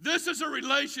 This is a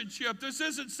relationship. This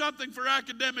isn't something for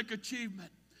academic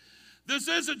achievement. This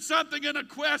isn't something in a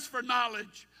quest for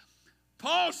knowledge.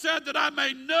 Paul said that I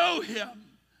may know him.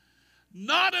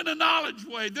 Not in a knowledge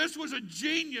way. This was a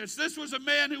genius. This was a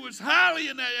man who was highly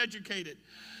educated.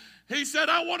 He said,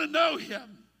 I want to know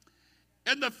him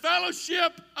in the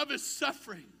fellowship of his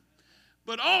suffering,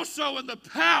 but also in the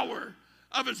power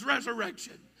of his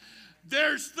resurrection.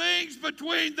 There's things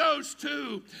between those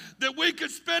two that we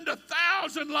could spend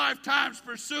 1,000 lifetimes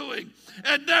pursuing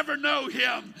and never know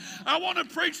him. I want to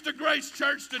preach to Grace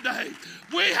Church today.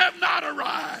 We have not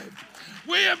arrived.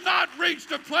 We have not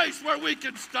reached a place where we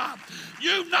can stop.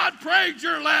 You've not prayed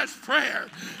your last prayer.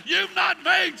 You've not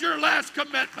made your last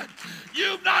commitment.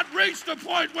 You've not reached a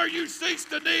point where you cease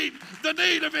the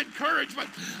need of encouragement.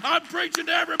 I'm preaching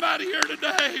to everybody here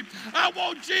today. I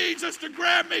want Jesus to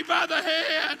grab me by the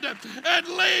hand and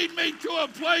lead me to a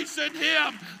place in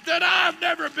him that I've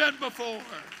never been before.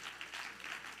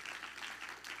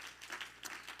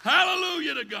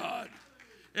 Hallelujah to God.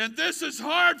 And this is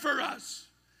hard for us.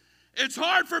 It's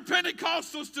hard for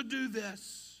Pentecostals to do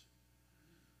this.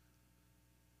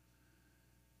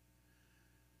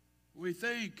 We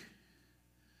think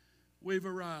we've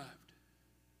arrived.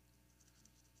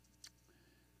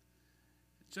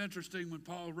 It's interesting when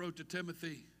Paul wrote to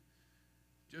Timothy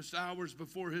just hours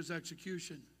before his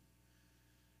execution,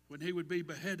 when he would be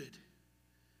beheaded.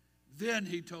 Then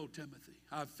he told Timothy,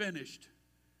 I've finished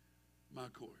my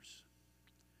course.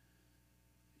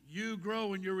 You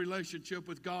grow in your relationship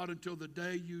with God until the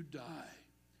day you die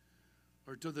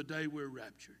or till the day we're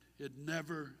raptured. It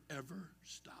never, ever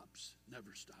stops.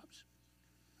 Never stops.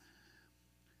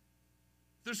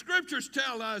 The scriptures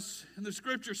tell us, in the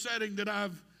scripture setting that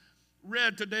I've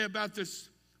read today about this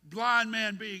blind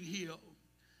man being healed,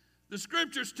 the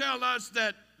scriptures tell us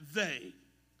that they,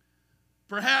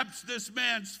 perhaps this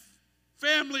man's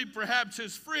family, perhaps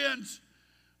his friends,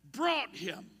 brought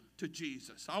him to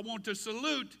Jesus. I want to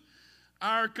salute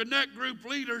our Connect Group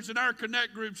leaders and our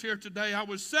Connect Groups here today. I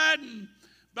was saddened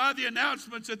by the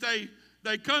announcements that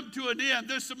they come to an end.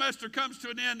 This semester comes to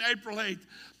an end April 8th.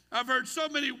 I've heard so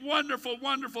many wonderful,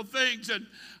 wonderful things, and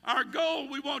our goal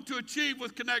we want to achieve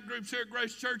with Connect Groups here at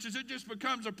Grace Church is it just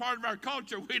becomes a part of our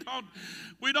culture.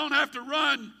 We don't have to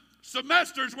run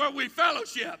semesters where we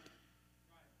fellowship.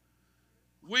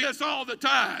 We this all the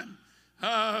time.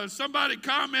 Somebody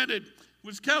commented,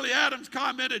 was Kelly Adams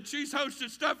commented, she's hosted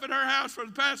stuff at her house for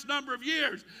the past number of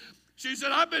years. She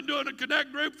said, I've been doing a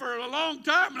Connect group for a long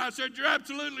time. And I said, you're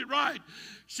absolutely right.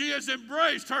 She has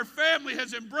embraced, her family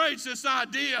has embraced this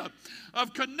idea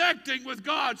of connecting with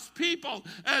God's people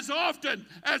as often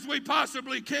as we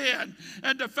possibly can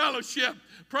and to fellowship.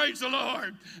 Praise the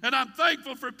Lord. And I'm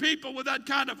thankful for people with that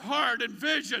kind of heart and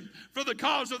vision for the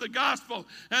cause of the gospel.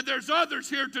 And there's others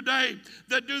here today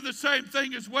that do the same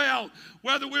thing as well.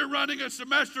 Whether we're running a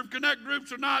semester of Connect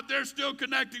groups or not, they're still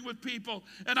connecting with people.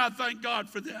 And I thank God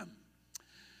for them.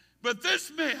 But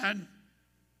this man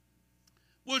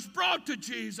was brought to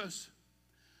Jesus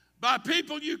by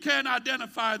people you can't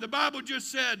identify. The Bible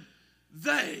just said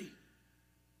they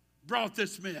brought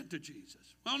this man to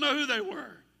Jesus. I don't know who they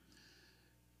were.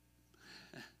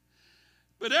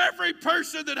 But every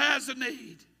person that has a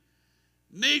need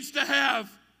needs to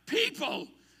have people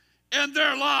in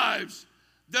their lives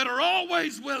that are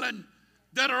always willing,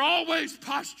 that are always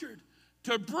postured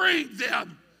to bring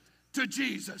them to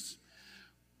Jesus.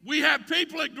 We have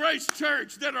people at Grace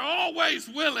Church that are always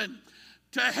willing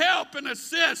to help and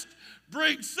assist,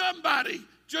 bring somebody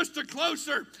just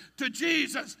closer to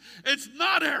Jesus. It's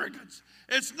not arrogance.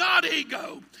 It's not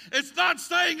ego. It's not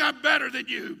saying I'm better than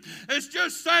you. It's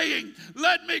just saying,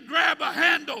 let me grab a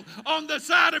handle on the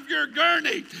side of your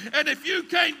gurney. And if you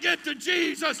can't get to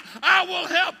Jesus, I will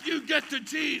help you get to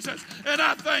Jesus. And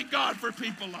I thank God for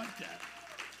people like that.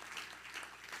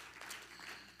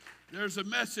 There's a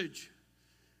message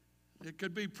that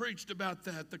could be preached about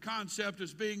that. The concept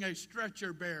is being a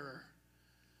stretcher bearer.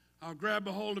 I'll grab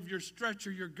a hold of your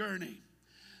stretcher, your gurney.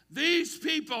 These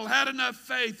people had enough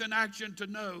faith and action to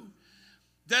know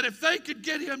that if they could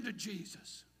get him to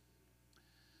Jesus,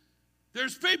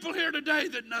 there's people here today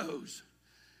that knows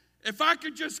if I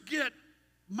could just get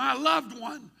my loved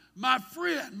one, my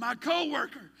friend, my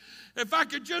coworker, if I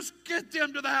could just get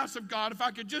them to the house of God, if I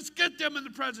could just get them in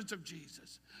the presence of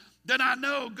Jesus, then I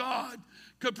know God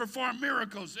could perform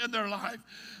miracles in their life.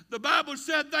 The Bible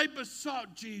said they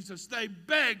besought Jesus. They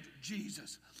begged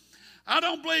Jesus. I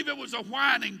don't believe it was a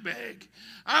whining beg.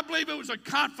 I believe it was a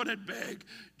confident beg.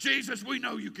 Jesus, we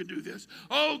know you can do this.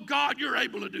 Oh, God, you're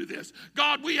able to do this.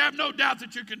 God, we have no doubt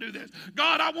that you can do this.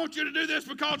 God, I want you to do this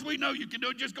because we know you can do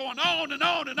it. Just going on and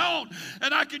on and on.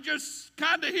 And I could just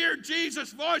kind of hear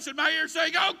Jesus' voice in my ear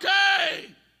saying, okay,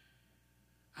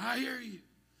 I hear you.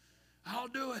 I'll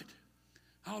do it.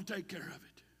 I'll take care of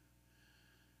it.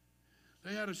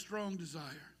 They had a strong desire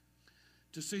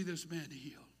to see this man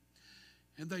healed.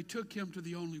 And they took him to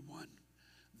the only one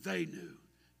they knew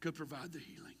could provide the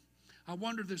healing. I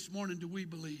wonder this morning, do we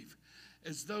believe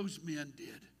as those men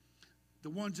did,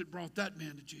 the ones that brought that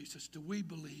man to Jesus, do we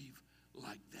believe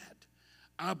like that?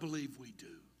 I believe we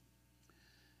do.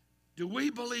 Do we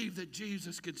believe that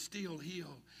Jesus can still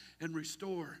heal and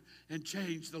restore and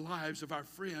change the lives of our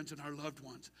friends and our loved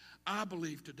ones? I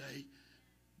believe today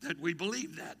that we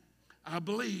believe that. I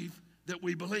believe that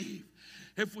we believe.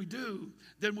 If we do,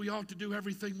 then we ought to do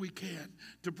everything we can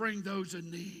to bring those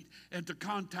in need and to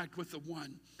contact with the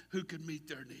one who can meet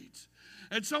their needs.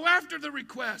 And so after the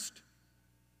request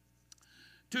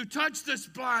to touch this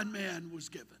blind man was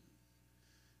given,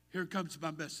 here comes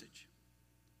my message.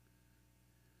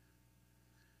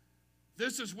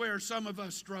 This is where some of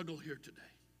us struggle here today.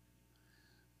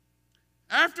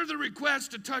 After the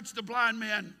request to touch the blind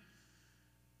man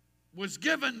was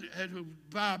given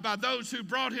by those who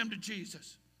brought him to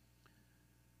Jesus,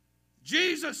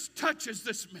 Jesus touches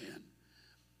this man.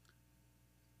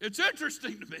 It's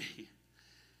interesting to me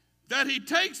that he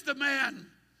takes the man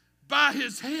by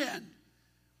his hand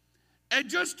and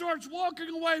just starts walking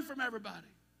away from everybody.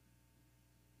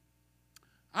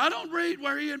 I don't read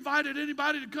where he invited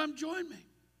anybody to come join me.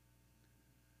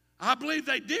 I believe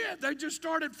they did. They just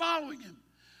started following him.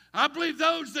 I believe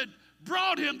those that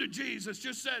brought him to Jesus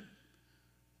just said,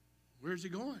 where's he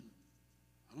going?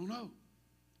 I don't know.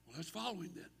 Well, let's follow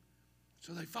him then.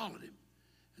 So they followed him.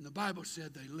 And the Bible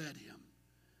said they led him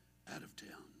out of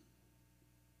town.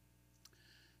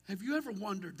 Have you ever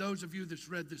wondered, those of you that's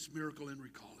read this miracle and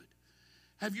recall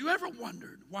it, have you ever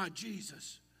wondered why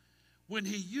Jesus, when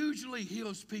he usually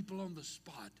heals people on the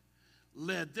spot,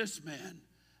 led this man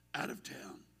out of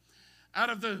town? Out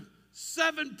of the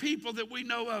 7 people that we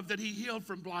know of that he healed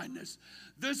from blindness,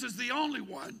 this is the only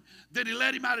one that he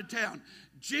led him out of town.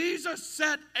 Jesus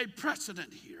set a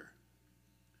precedent here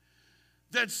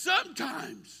that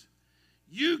sometimes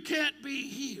you can't be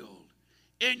healed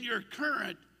in your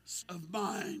current of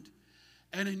mind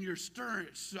and in your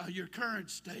current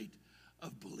state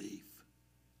of belief.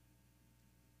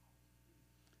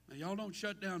 Now, y'all don't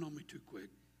shut down on me too quick.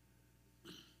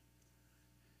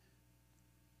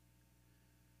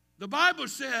 The Bible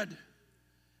said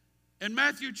In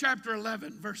Matthew chapter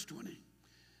 11, verse 20.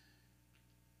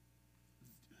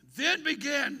 Then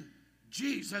began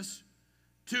Jesus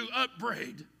to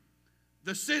upbraid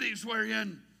the cities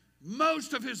wherein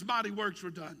most of his mighty works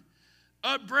were done.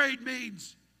 Upbraid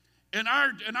means, in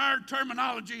our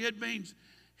terminology, it means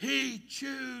he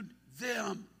chewed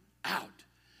them out.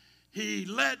 He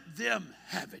let them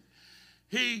have it.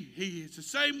 It's the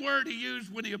same word he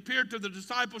used when he appeared to the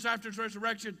disciples after his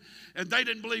resurrection, and they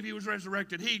didn't believe he was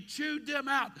resurrected. He chewed them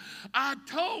out. I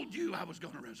told you I was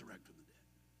going to resurrect from the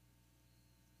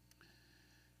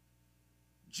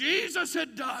dead. Jesus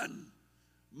had done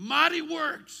mighty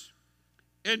works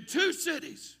in two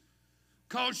cities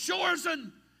called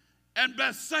Chorazin and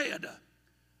Bethsaida.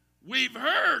 We've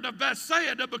heard of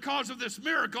Bethsaida because of this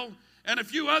miracle and a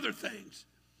few other things.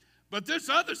 But this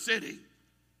other city,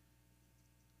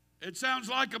 it sounds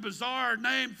like a bizarre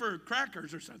name for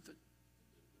crackers or something.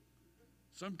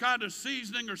 Some kind of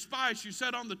seasoning or spice you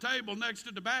set on the table next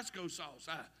to Tabasco sauce.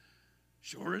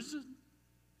 Chorazin?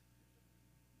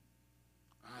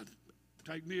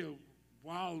 Take me a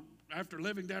while after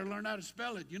living there to learn how to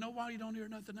spell it. You know why you don't hear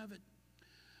nothing of it?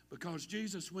 Because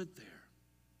Jesus went there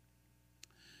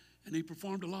and he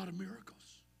performed a lot of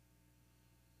miracles.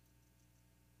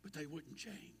 But they wouldn't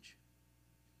change.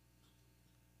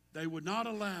 They would not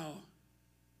allow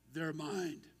their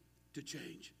mind to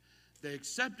change. They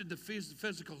accepted the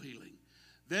physical healing.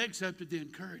 They accepted the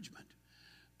encouragement.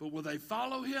 But will they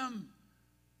follow him?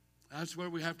 That's where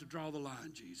we have to draw the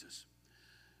line, Jesus.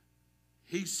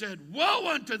 He said, woe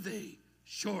unto thee,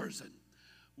 Chorazin.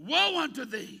 Woe unto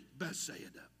thee,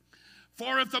 Bethsaida.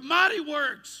 For if the mighty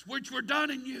works which were done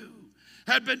in you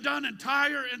had been done in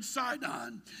Tyre and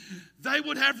Sidon, they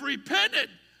would have repented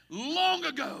long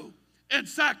ago in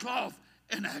sackcloth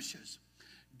and ashes.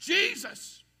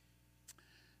 Jesus,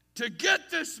 to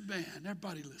get this man,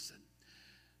 everybody listen,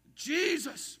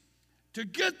 Jesus, to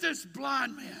get this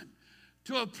blind man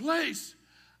to a place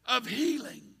of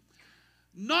healing,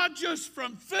 not just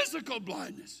from physical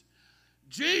blindness.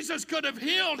 Jesus could have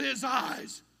healed his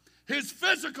eyes, his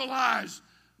physical eyes,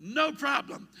 no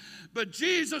problem. But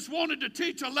Jesus wanted to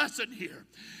teach a lesson here.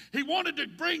 He wanted to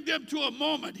bring them to a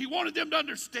moment. He wanted them to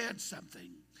understand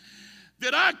something.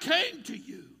 That I came to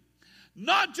you,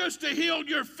 not just to heal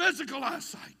your physical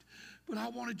eyesight, but I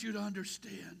wanted you to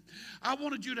understand. I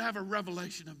wanted you to have a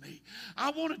revelation of me.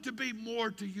 I wanted to be more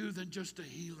to you than just a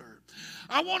healer.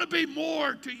 I want to be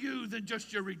more to you than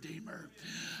just your redeemer.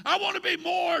 I want to be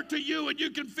more to you, and you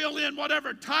can fill in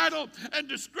whatever title and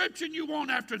description you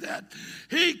want after that.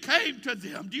 He came to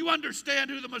them. Do you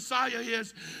understand who the Messiah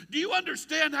is? Do you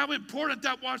understand how important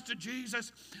that was to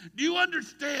Jesus? Do you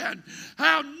understand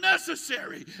how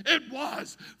necessary it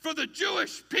was for the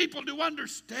Jewish people to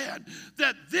understand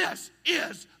that this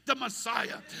is the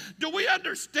Messiah? Do we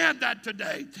understand that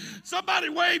today? Somebody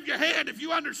wave your hand if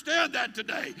you understand that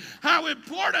today. How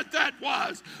important that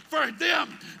was for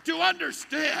them to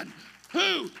understand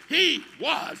who he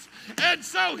was. And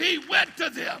so he went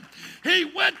to them. He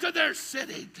went to their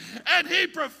city and he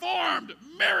performed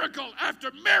miracle after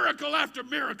miracle after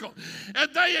miracle.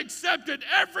 And they accepted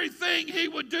everything he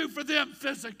would do for them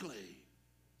physically.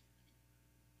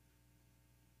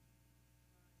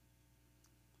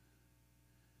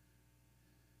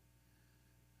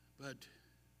 But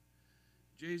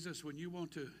Jesus, when you want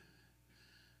to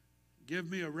give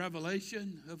me a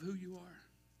revelation of who you are,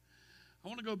 I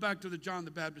want to go back to the John the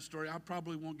Baptist story. I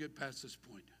probably won't get past this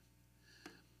point.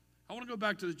 I want to go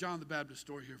back to the John the Baptist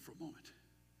story here for a moment.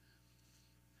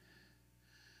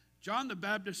 John the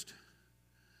Baptist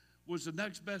was the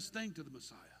next best thing to the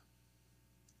Messiah.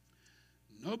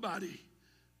 Nobody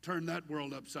turned that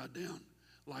world upside down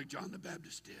like John the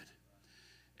Baptist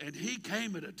did. And he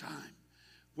came at a time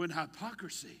when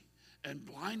hypocrisy and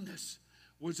blindness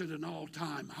was at an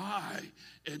all-time high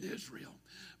in Israel.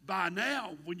 By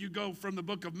now, when you go from the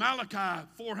book of Malachi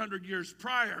 400 years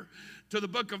prior to the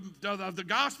book of the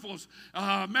Gospels,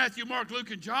 Matthew, Mark, Luke,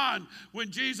 and John,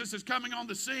 when Jesus is coming on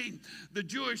the scene, the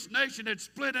Jewish nation had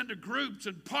split into groups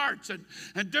and parts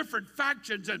and different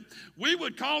factions, and we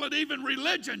would call it even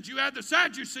religions. You had the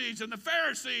Sadducees and the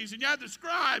Pharisees, and you had the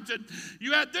scribes, and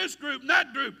you had this group and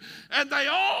that group, and they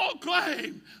all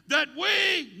claim that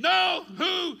we know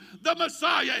who the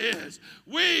Messiah is.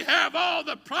 We have all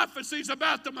the prophecies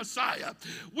about the Messiah.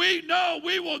 We know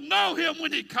we will know him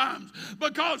when he comes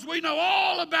because we know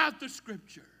all about the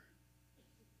scripture.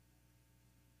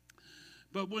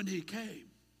 But when he came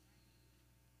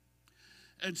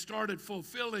and started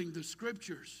fulfilling the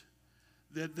scriptures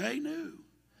that they knew,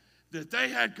 that they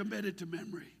had committed to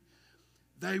memory,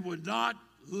 they would not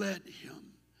let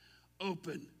him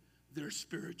open their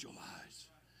spiritual eyes.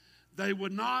 They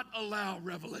would not allow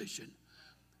revelation,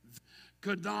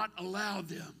 could not allow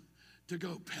them to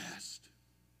go past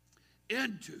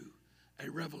into a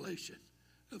revelation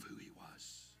of who he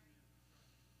was.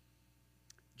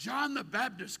 John the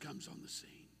Baptist comes on the scene.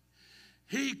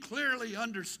 He clearly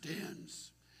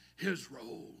understands his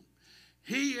role.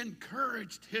 He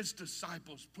encouraged his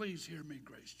disciples. Please hear me,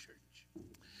 Grace Church.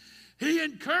 He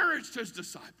encouraged his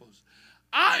disciples.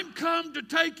 I'm come to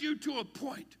take you to a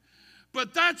point,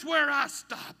 but that's where I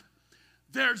stop.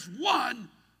 There's one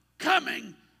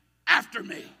coming after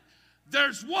me.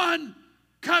 There's one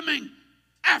coming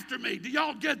after me. Do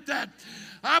y'all get that?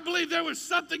 I believe there was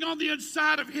something on the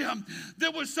inside of him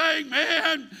that was saying,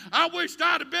 man, I wished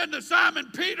I'd have been to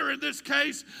Simon Peter in this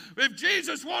case. If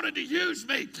Jesus wanted to use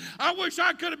me, I wish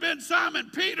I could have been Simon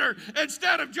Peter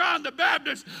instead of John the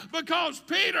Baptist, because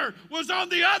Peter was on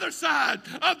the other side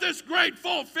of this great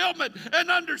fulfillment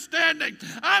and understanding.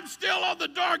 I'm still on the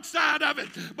dark side of it,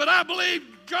 but I believe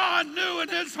John knew in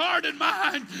his heart and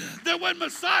mind that when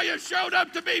Messiah showed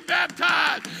up to be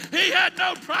baptized, he had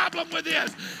no problem with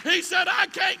this. He said, I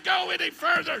can't go any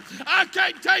further. I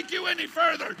can't take you any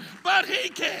further. But he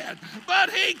can. But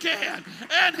he can.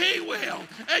 And he will.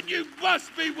 And you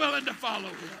must be willing to follow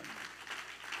him.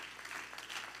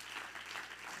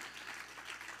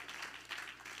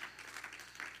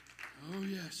 Oh,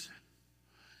 yes.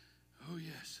 Oh,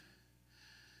 yes.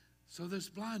 So this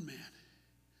blind man,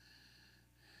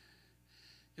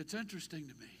 it's interesting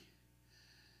to me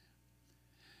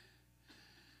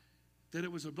that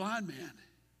it was a blind man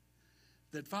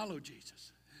that followed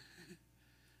Jesus.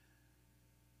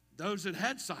 Those that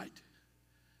had sight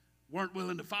weren't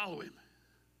willing to follow him.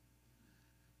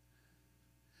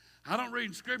 I don't read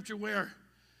in Scripture where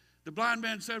the blind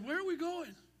man said, where are we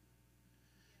going?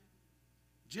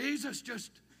 Jesus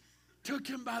just took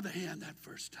him by the hand, that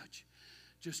first touch.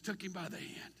 Just took him by the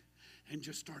hand and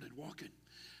just started walking.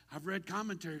 I've read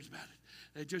commentaries about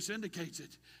it. It just indicates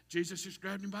it. Jesus just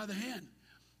grabbed him by the hand.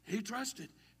 He trusted.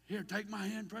 Here, take my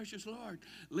hand, precious Lord.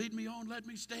 Lead me on, let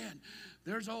me stand.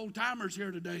 There's old timers here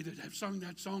today that have sung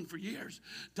that song for years.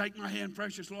 Take my hand,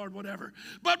 precious Lord, whatever.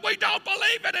 But we don't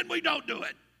believe it and we don't do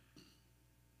it.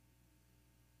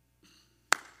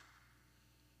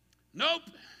 Nope.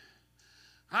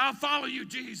 I'll follow you,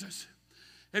 Jesus.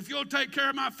 If you'll take care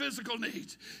of my physical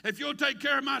needs, if you'll take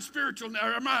care of my spiritual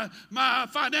or my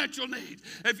financial needs,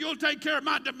 if you'll take care of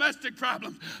my domestic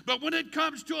problems. But when it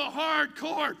comes to a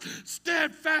hardcore,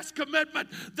 steadfast commitment,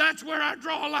 that's where I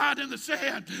draw a line in the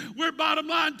sand. We're bottom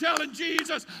line telling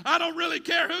Jesus, I don't really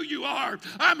care who you are.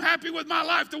 I'm happy with my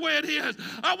life the way it is.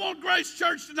 I want Grace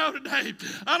Church to know today,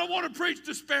 I don't want to preach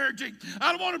disparaging.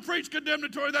 I don't want to preach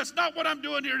condemnatory. That's not what I'm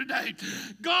doing here today.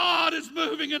 God is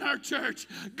moving in our church.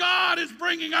 God is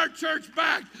bringing our church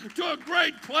back to a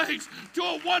great place, to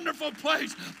a wonderful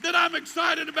place that I'm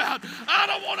excited about. I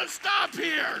don't want to stop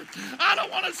here. I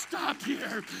don't want to stop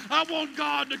here. I want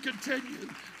God to continue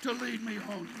to lead me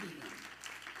home to him.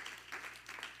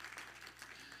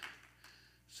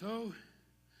 So,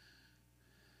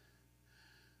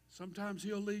 sometimes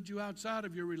he'll lead you outside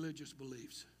of your religious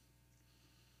beliefs.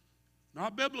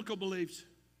 Not biblical beliefs,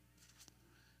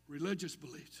 religious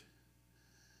beliefs.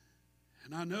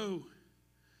 And I know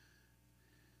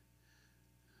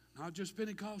not just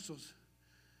Pentecostals,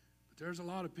 but there's a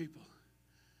lot of people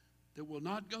that will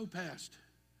not go past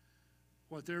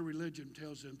what their religion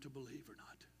tells them to believe or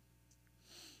not.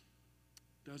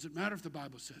 Doesn't matter if the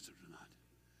Bible says it or not.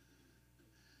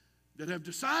 That have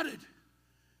decided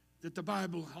that the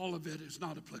Bible, all of it, is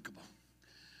not applicable.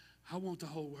 I want the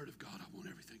whole Word of God. I want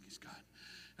everything He's got.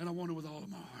 And I want it with all of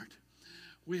my heart.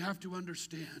 We have to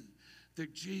understand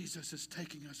that Jesus is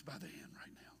taking us by the hand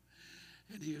right now.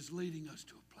 And He is leading us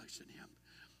to a place in Him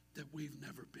that we've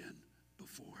never been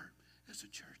before as a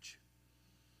church.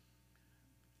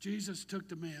 Jesus took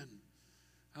the man.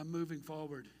 I'm moving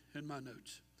forward in my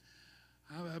notes.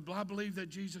 I believe that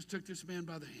Jesus took this man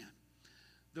by the hand.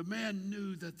 The man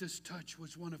knew that this touch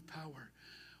was one of power,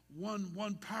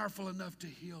 one powerful enough to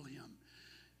heal him.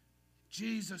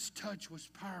 Jesus' touch was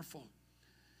powerful,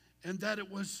 and that it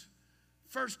was,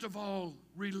 first of all,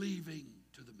 relieving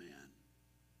to the man.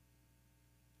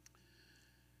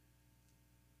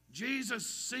 Jesus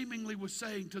seemingly was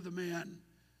saying to the man,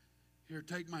 here,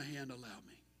 take my hand, allow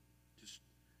me.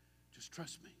 Just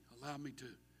trust me.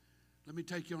 Let me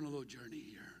take you on a little journey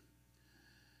here.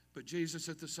 But Jesus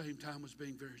at the same time was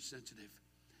being very sensitive.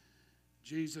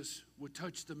 Jesus would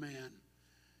touch the man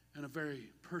in a very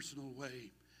personal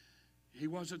way. He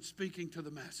wasn't speaking to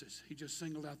the masses. He just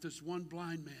singled out this one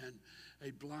blind man,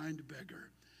 a blind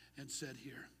beggar, and said,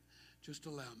 here, just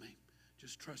allow me,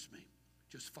 just trust me,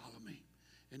 just follow me,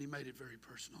 and he made it very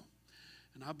personal.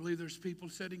 And I believe there's people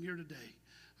sitting here today.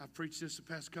 I've preached this the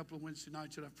past couple of Wednesday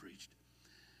nights that I've preached.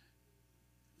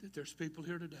 That there's people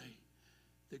here today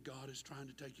that God is trying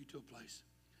to take you to a place.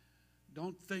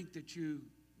 Don't think that you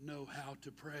know how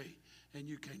to pray and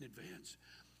you can't advance.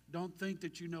 Don't think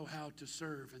that you know how to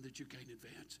serve and that you can't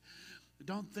advance.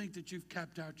 Don't think that you've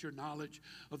capped out your knowledge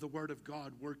of the Word of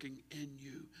God working in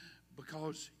you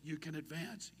because you can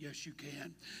advance. Yes, you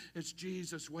can. It's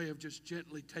Jesus' way of just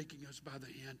gently taking us by the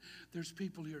hand. There's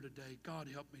people here today. God,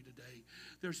 help me today.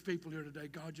 There's people here today.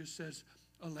 God just says,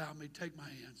 allow me. Take my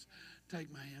hands.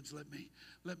 Take my hands. Let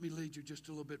me lead you just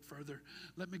a little bit further.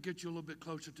 Let me get you a little bit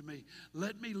closer to me.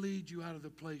 Let me lead you out of the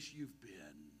place you've been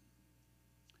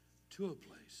to a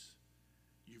place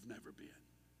you've never been.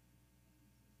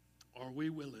 Are we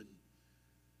willing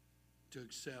to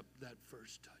accept that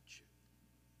first touch?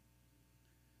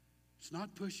 It's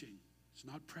not pushing. It's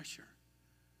not pressure.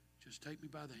 Just take me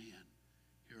by the hand.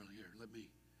 Here, let me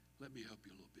help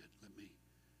you a little bit.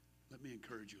 Let me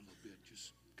encourage you a little bit.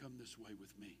 Just come this way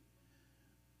with me.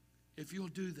 If you'll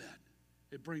do that,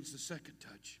 it brings the second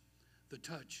touch, the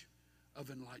touch of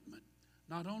enlightenment.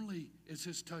 Not only is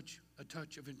his touch a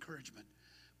touch of encouragement,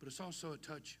 but it's also a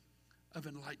touch of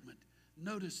enlightenment.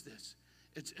 Notice this.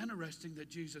 It's interesting that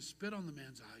Jesus spit on the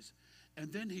man's eyes,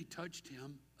 and then he touched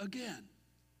him again.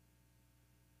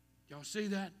 Y'all see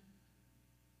that?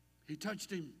 He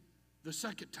touched him the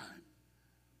second time.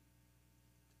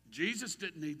 Jesus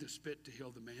didn't need the spit to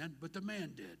heal the man, but the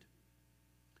man did.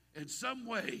 In some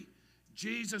way,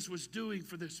 Jesus was doing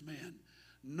for this man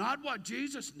not what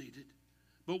Jesus needed,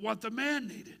 but what the man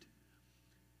needed.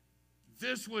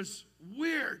 This was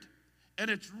weird, and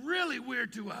it's really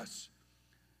weird to us.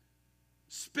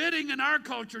 Spitting in our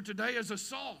culture today is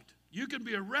assault. You can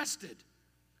be arrested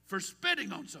for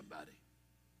spitting on somebody.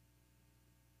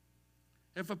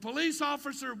 If a police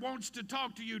officer wants to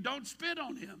talk to you, don't spit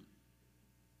on him.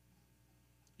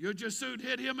 You'll just soon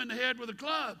hit him in the head with a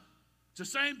club. It's the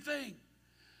same thing.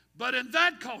 But in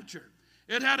that culture,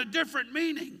 it had a different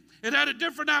meaning. It had a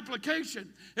different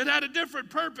application. It had a different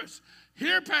purpose.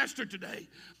 Here, Pastor, today,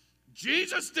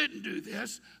 Jesus didn't do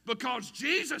this because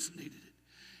Jesus needed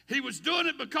it. He was doing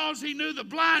it because he knew the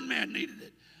blind man needed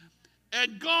it.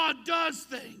 And God does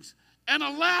things and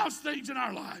allows things in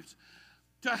our lives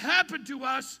to happen to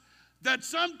us that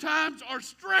sometimes are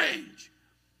strange.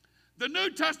 The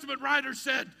New Testament writer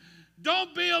said,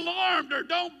 don't be alarmed or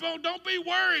don't be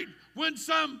worried when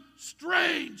some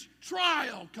strange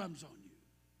trial comes on you.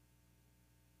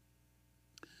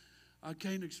 I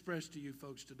can't express to you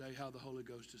folks today how the Holy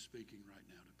Ghost is speaking right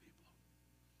now to people.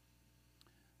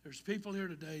 There's people here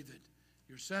today that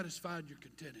you're satisfied, you're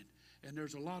contented, and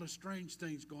there's a lot of strange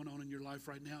things going on in your life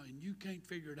right now, and you can't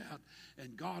figure it out,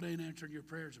 and God ain't answering your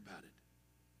prayers about it.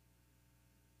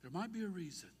 There might be a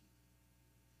reason.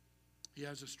 He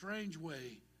has a strange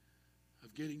way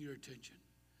of getting your attention.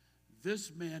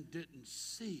 This man didn't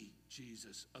see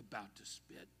Jesus about to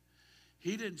spit.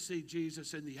 He didn't see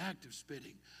Jesus in the act of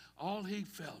spitting. All he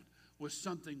felt was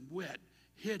something wet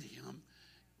hit him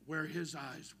where his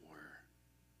eyes were.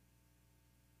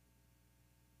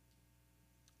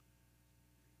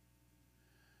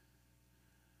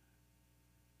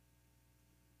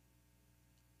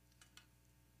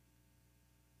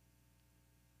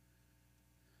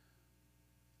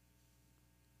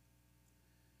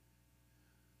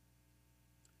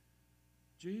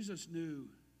 Jesus knew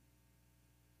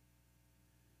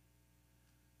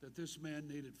that this man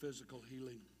needed physical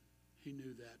healing. He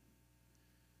knew that.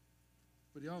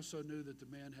 But he also knew that the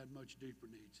man had much deeper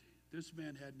needs. This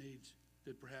man had needs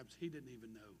that perhaps he didn't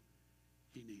even know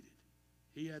he needed.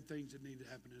 He had things that needed to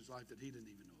happen in his life that he didn't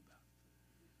even know about.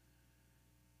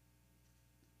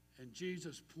 And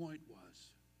Jesus' point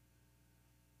was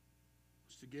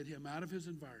to get him out of his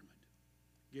environment,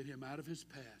 get him out of his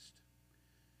past,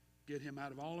 get him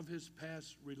out of all of his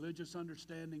past religious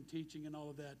understanding, teaching, and all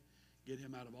of that. Get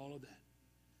him out of all of that.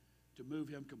 To move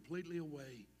him completely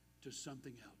away to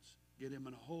something else. Get him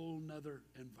in a whole nother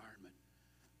environment.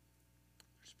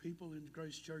 There's people in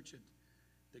Grace Church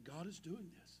that God is doing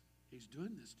this. He's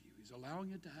doing this to you. He's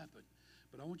allowing it to happen.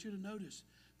 But I want you to notice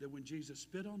that when Jesus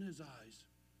spit on his eyes,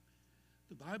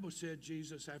 the Bible said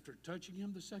Jesus, after touching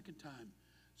him the second time,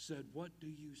 said, "What do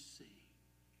you see?"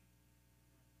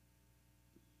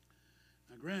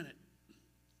 Now, granted,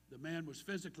 the man was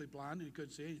physically blind and he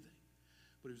couldn't see anything.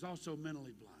 But he was also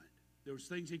mentally blind. There was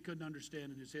things he couldn't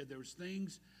understand in his head. There was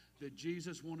things that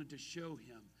Jesus wanted to show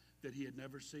him that he had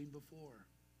never seen before.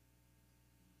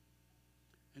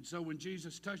 And so when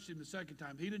Jesus touched him the second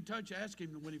time, he didn't ask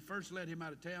him when he first let him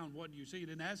out of town, "What do you see?" He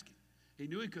didn't ask him. He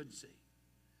knew he couldn't see.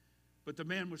 But the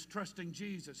man was trusting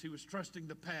Jesus. He was trusting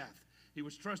the path. He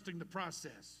was trusting the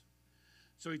process.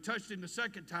 So he touched him the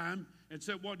second time and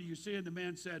said, what do you see? And the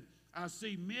man said, I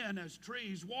see men as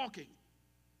trees walking.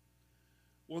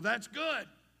 Well, that's good.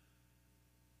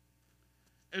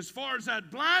 As far as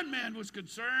that blind man was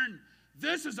concerned,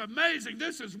 this is amazing.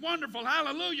 This is wonderful.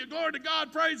 Hallelujah. Glory to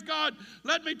God. Praise God.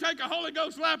 Let me take a Holy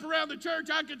Ghost lap around the church.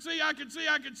 I can see, I can see,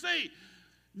 I can see.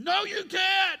 No, you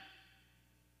can't.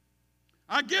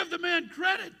 I give the man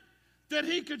credit that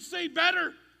he could see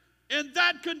better in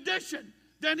that condition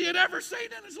than he had ever seen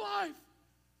in his life.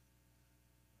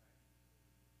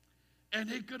 And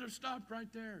he could have stopped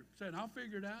right there, said, I'll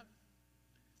figure it out.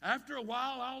 After a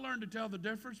while, I'll learn to tell the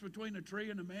difference between a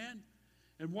tree and a man,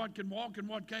 and what can walk and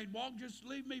what can't walk. Just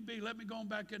leave me be. Let me go on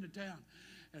back into town.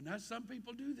 And that's, some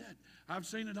people do that. I've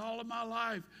seen it all of my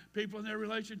life. People in their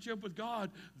relationship with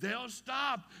God, they'll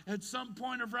stop at some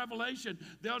point of revelation.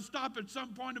 They'll stop at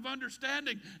some point of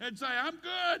understanding and say, I'm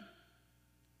good.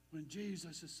 When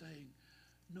Jesus is saying,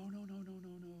 no, no, no, no,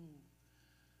 no, no.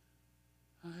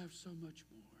 I have so much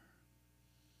more.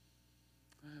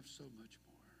 I have so much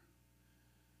more.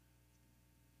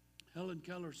 Helen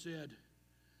Keller said,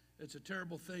 it's a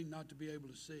terrible thing not to be able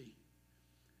to see.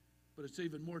 But it's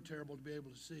even more terrible to be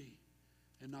able to see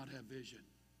and not have vision.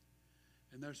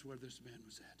 And that's where this man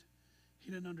was at.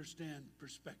 He didn't understand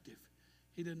perspective.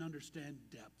 He didn't understand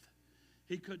depth.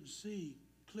 He couldn't see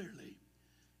clearly.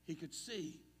 He could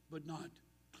see, but not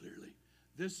clearly.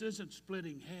 This isn't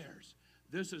splitting hairs.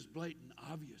 This is blatant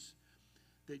obvious.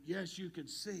 That yes, you can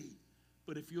see,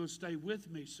 but if you'll stay with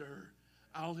me, sir,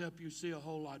 I'll help you see a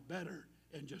whole lot better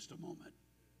in just a moment.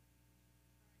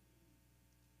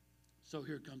 So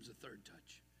here comes the third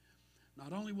touch.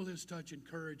 Not only will his touch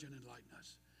encourage and enlighten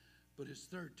us, but his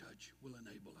third touch will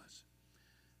enable us.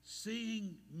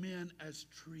 Seeing men as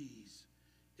trees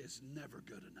is never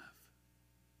good enough.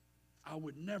 I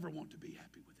would never want to be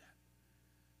happy with that.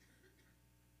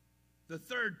 The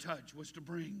third touch was to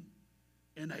bring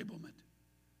enablement.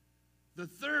 The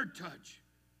third touch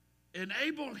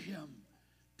enabled him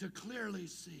to clearly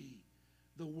see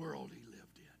the world he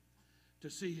lived in, to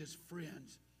see his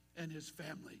friends and his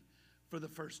family for the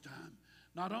first time.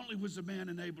 Not only was the man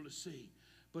enabled to see,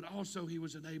 but also he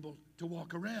was enabled to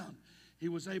walk around. He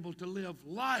was able to live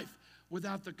life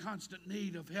without the constant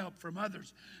need of help from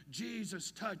others.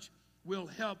 Jesus' touch will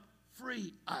help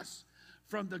free us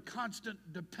from the constant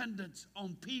dependence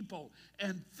on people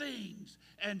and things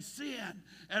and sin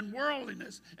and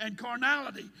worldliness and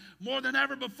carnality. More than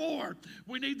ever before,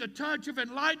 we need the touch of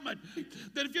enlightenment.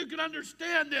 That if you could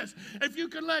understand this, if you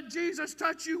could let Jesus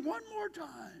touch you one more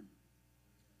time.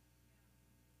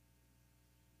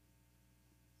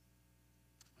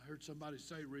 I heard somebody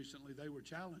say recently they were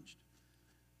challenged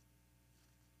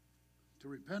to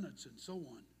repentance and so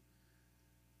on.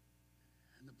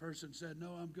 And the person said,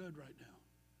 no, I'm good right now.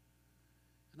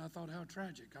 And I thought, how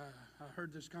tragic. I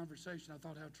heard this conversation. I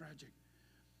thought, how tragic.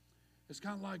 It's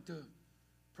kind of like the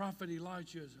prophet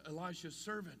Elisha's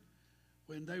servant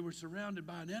when they were surrounded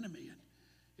by an enemy.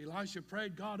 And Elisha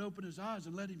prayed, God open his eyes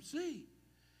and let him see.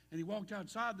 And he walked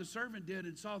outside, the servant did,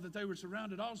 and saw that they were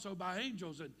surrounded also by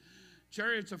angels and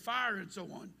chariots of fire and so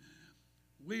on.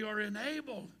 We are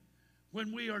enabled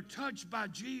when we are touched by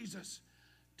Jesus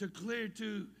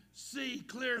to see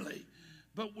clearly,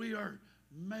 but we are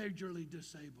majorly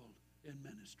disabled in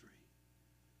ministry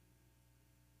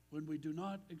when we do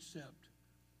not accept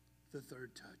the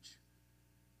third touch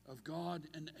of God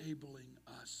enabling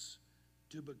us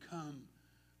to become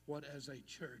what as a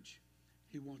church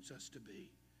he wants us to be.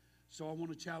 So I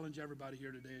want to challenge everybody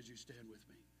here today as you stand with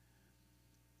me.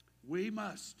 We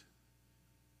must,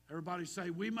 everybody say,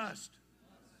 we must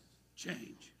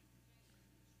change.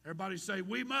 Everybody say,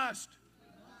 we must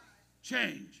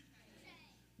change.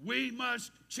 We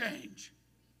must change.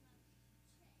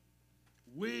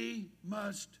 We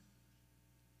must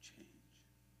change.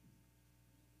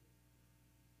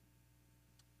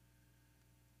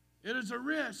 It is a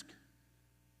risk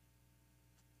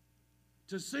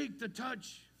to seek the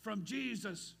touch from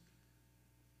Jesus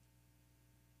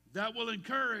that will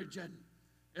encourage and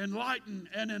enlighten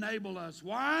and enable us.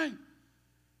 Why?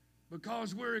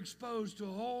 Because we're exposed to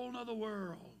a whole other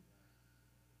world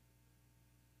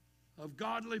of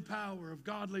godly power, of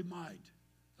godly might,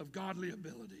 of godly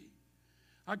ability.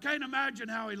 I can't imagine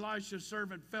how Elisha's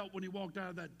servant felt when he walked out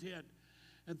of that tent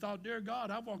and thought, dear God,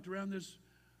 I've walked around this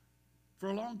for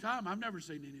a long time. I've never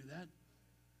seen any of that.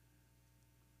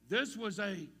 This was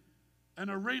an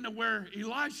arena where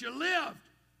Elisha lived.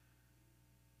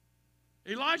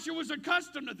 Elisha was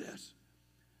accustomed to this.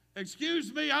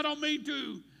 Excuse me, I don't mean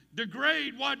to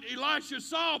degrade what Elisha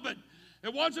saw, but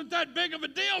It wasn't that big of a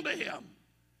deal to him.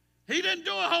 He didn't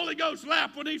do a Holy Ghost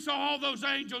lap when he saw all those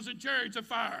angels and chariots of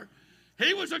fire.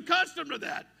 He was accustomed to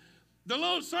that. The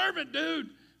little servant dude,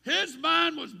 his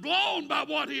mind was blown by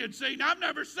what he had seen. I've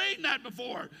never seen that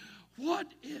before. What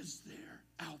is there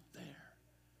out there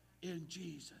in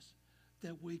Jesus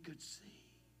that we could see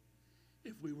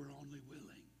if we were only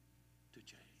willing to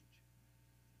change?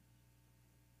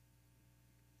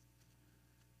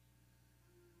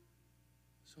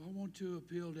 So I want to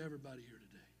appeal to everybody here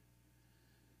today.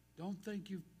 Don't think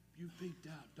you've peaked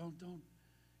out. Don't.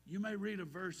 You may read a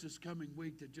verse this coming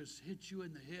week that just hits you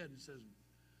in the head and says,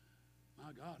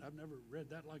 my God, I've never read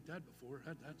that like that before.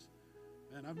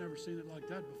 Man, I've never seen it like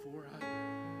that before.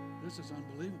 This is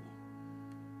unbelievable.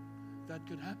 That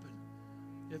could happen.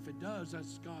 If it does,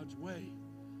 that's God's way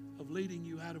of leading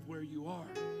you out of where you are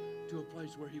to a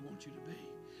place where he wants you to be.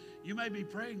 You may be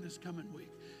praying this coming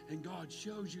week, and God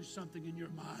shows you something in your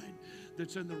mind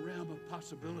that's in the realm of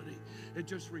possibility. It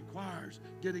just requires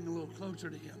getting a little closer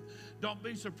to him. Don't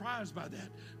be surprised by that,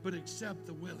 but accept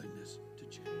the willingness to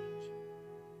change.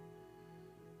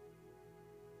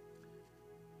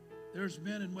 There's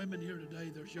men and women here today,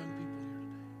 there's young people here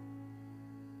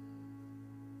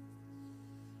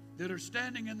today that are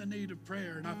standing in the need of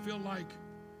prayer, and I feel like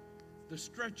the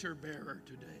stretcher bearer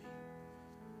today.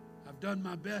 I've done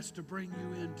my best to bring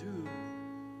you into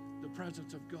the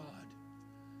presence of God.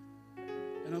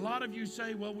 And a lot of you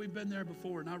say, well, we've been there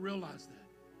before, and I realize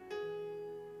that.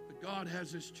 But God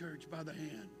has this church by the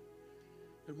hand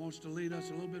and wants to lead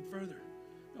us a little bit further.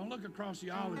 Don't look across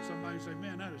the aisle at somebody and say,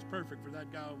 man, that is perfect for that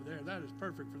guy over there. That is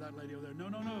perfect for that lady over there.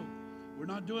 No. We're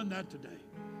not doing that today.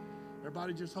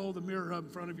 Everybody just hold the mirror up in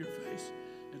front of your face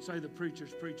and say, the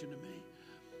preacher's preaching to me.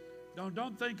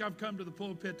 Don't think I've come to the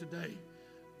pulpit today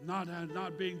not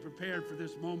being prepared for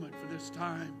this moment, for this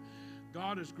time.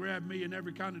 God has grabbed me in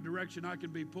every kind of direction I can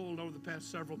be pulled over the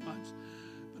past several months.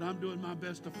 But I'm doing my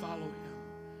best to follow him.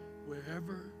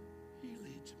 Wherever he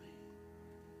leads me,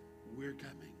 we're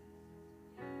coming.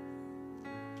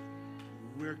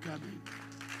 We're coming.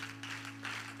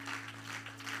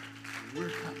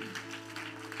 We're coming.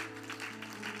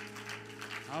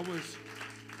 I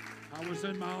was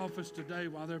in my office today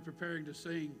while they're preparing to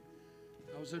sing.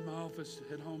 I was in my office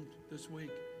at home this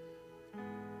week.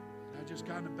 I just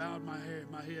kind of bowed my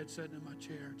head, sitting in my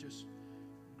chair, just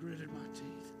gritted my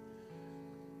teeth.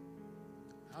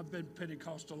 I've been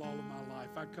Pentecostal all of my life.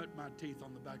 I cut my teeth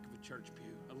on the back of a church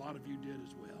pew. A lot of you did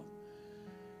as well.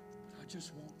 But I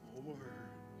just want more.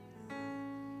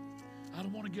 I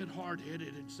don't want to get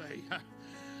hard-headed and say,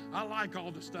 I like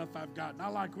all the stuff I've gotten. I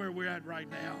like where we're at right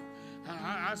now.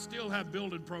 I still have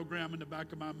building program in the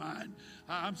back of my mind.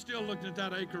 I'm still looking at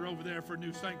that acre over there for a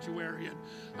new sanctuary, and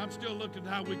I'm still looking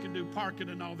at how we can do parking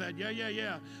and all that.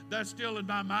 Yeah. That's still in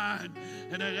my mind.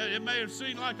 And it may have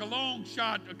seemed like a long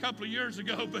shot a couple of years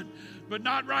ago, but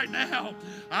not right now.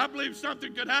 I believe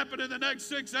something could happen in the next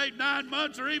 6, 8, 9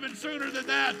 months, or even sooner than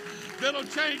that, that'll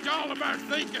change all of our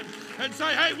thinking and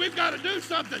say, hey, we've got to do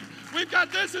something.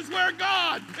 This is where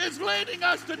God is leading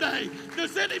us today.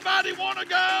 Does anybody want to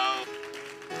go?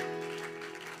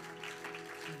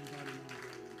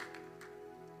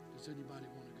 Does anybody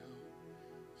want to go?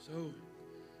 So,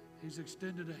 he's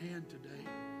extended a hand today.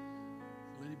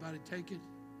 Will anybody take it?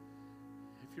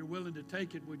 If you're willing to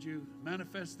take it, would you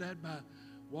manifest that by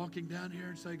walking down here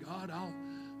and say, God,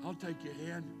 I'll take your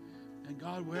hand. And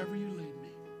God, wherever you lead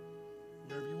me,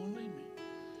 wherever you want to lead me.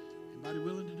 Anybody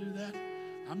willing to do that?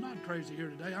 I'm not crazy here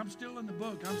today. I'm still in the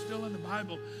book. I'm still in the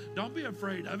Bible. Don't be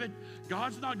afraid of it.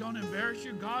 God's not going to embarrass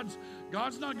you. God's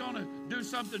not going to do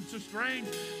something so strange.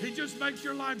 He just makes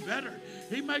your life better.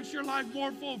 He makes your life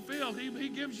more fulfilled. He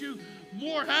gives you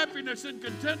more happiness and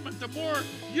contentment. The more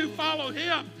you follow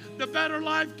him, the better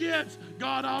life gets.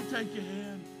 God, I'll take your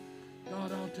hand.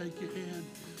 God, I'll take your hand.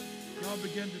 Y'all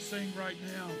begin to sing right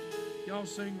now. Y'all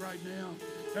sing right now.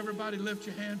 Everybody lift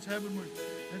your hands heavenward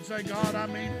and say, God, I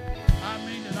mean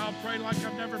it. I'll pray like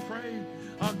I've never prayed.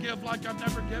 I'll give like I've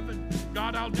never given.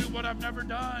 God, I'll do what I've never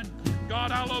done.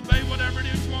 God, I'll obey whatever it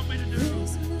is you want me to do.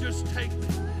 Just take me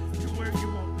to where you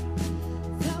want me.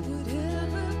 That would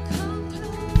ever come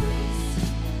close.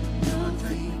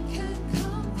 Nothing can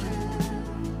compare.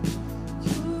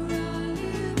 You're our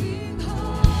living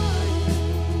heart.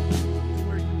 To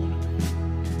where you want to be.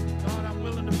 God, I'm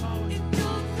willing to follow you.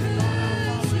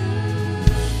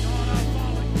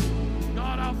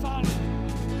 Follow.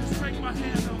 Just take my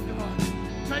hand, oh God.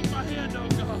 Take my hand, oh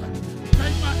God.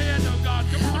 Take my hand, oh God.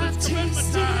 Come on, it's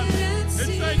commitment time. And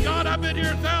say, God, I've been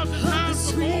here 1,000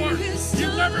 times before.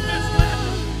 You've never misled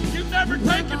me. You've never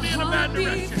taken me in a bad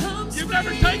direction. You've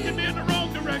never taken me in the wrong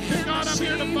direction. direction. God, I'm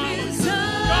here to follow you.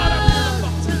 God, I'm here to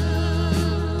follow you.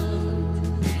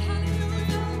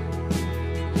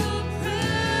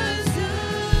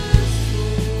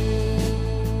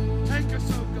 Take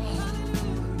us, oh God,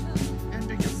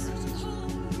 into your presence.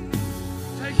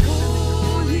 Take us into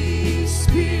Holy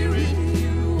Spirit,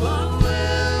 you are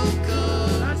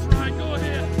welcome. That's right. Go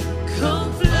ahead.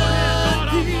 Come Go ahead. God, flood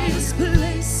I'll follow this you.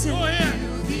 place Go and ahead.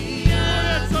 fill the Go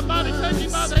ahead. Somebody take me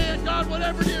by the hand. God,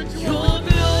 whatever it is you Your want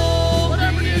me to do.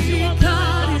 Whatever it is you glory, want me to do.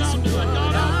 God, God, I'll is do it. what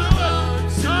God, I'll do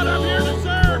it. God, I'm here to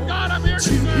serve. God, I'm here to to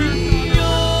serve. be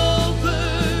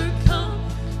overcome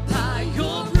by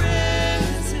your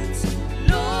presence,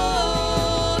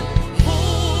 Lord.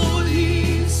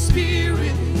 Holy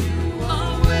Spirit, you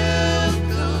are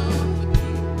welcome.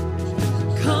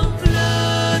 Come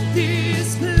flood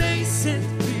this place and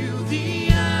fill the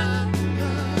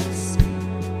atmosphere.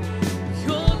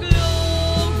 Your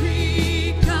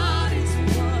glory, God, is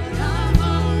what our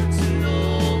hearts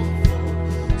long for.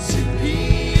 To be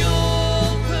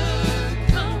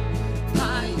overcome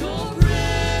by your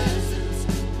presence,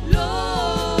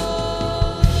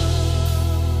 Lord.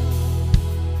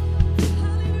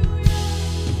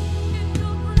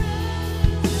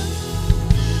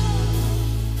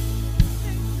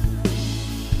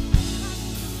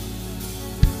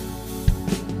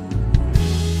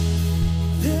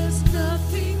 There's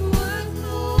nothing worth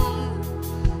more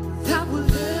that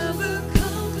will ever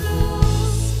come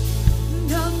close.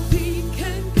 Nothing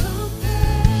can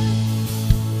compare.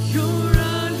 You're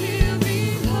a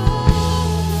living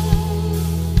hope.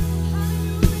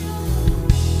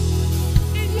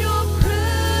 In your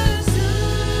presence,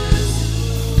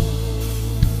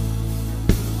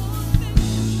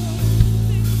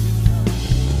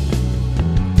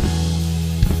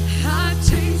 I've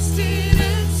tasted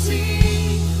and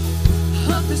seen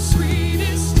of the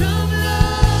sweetest of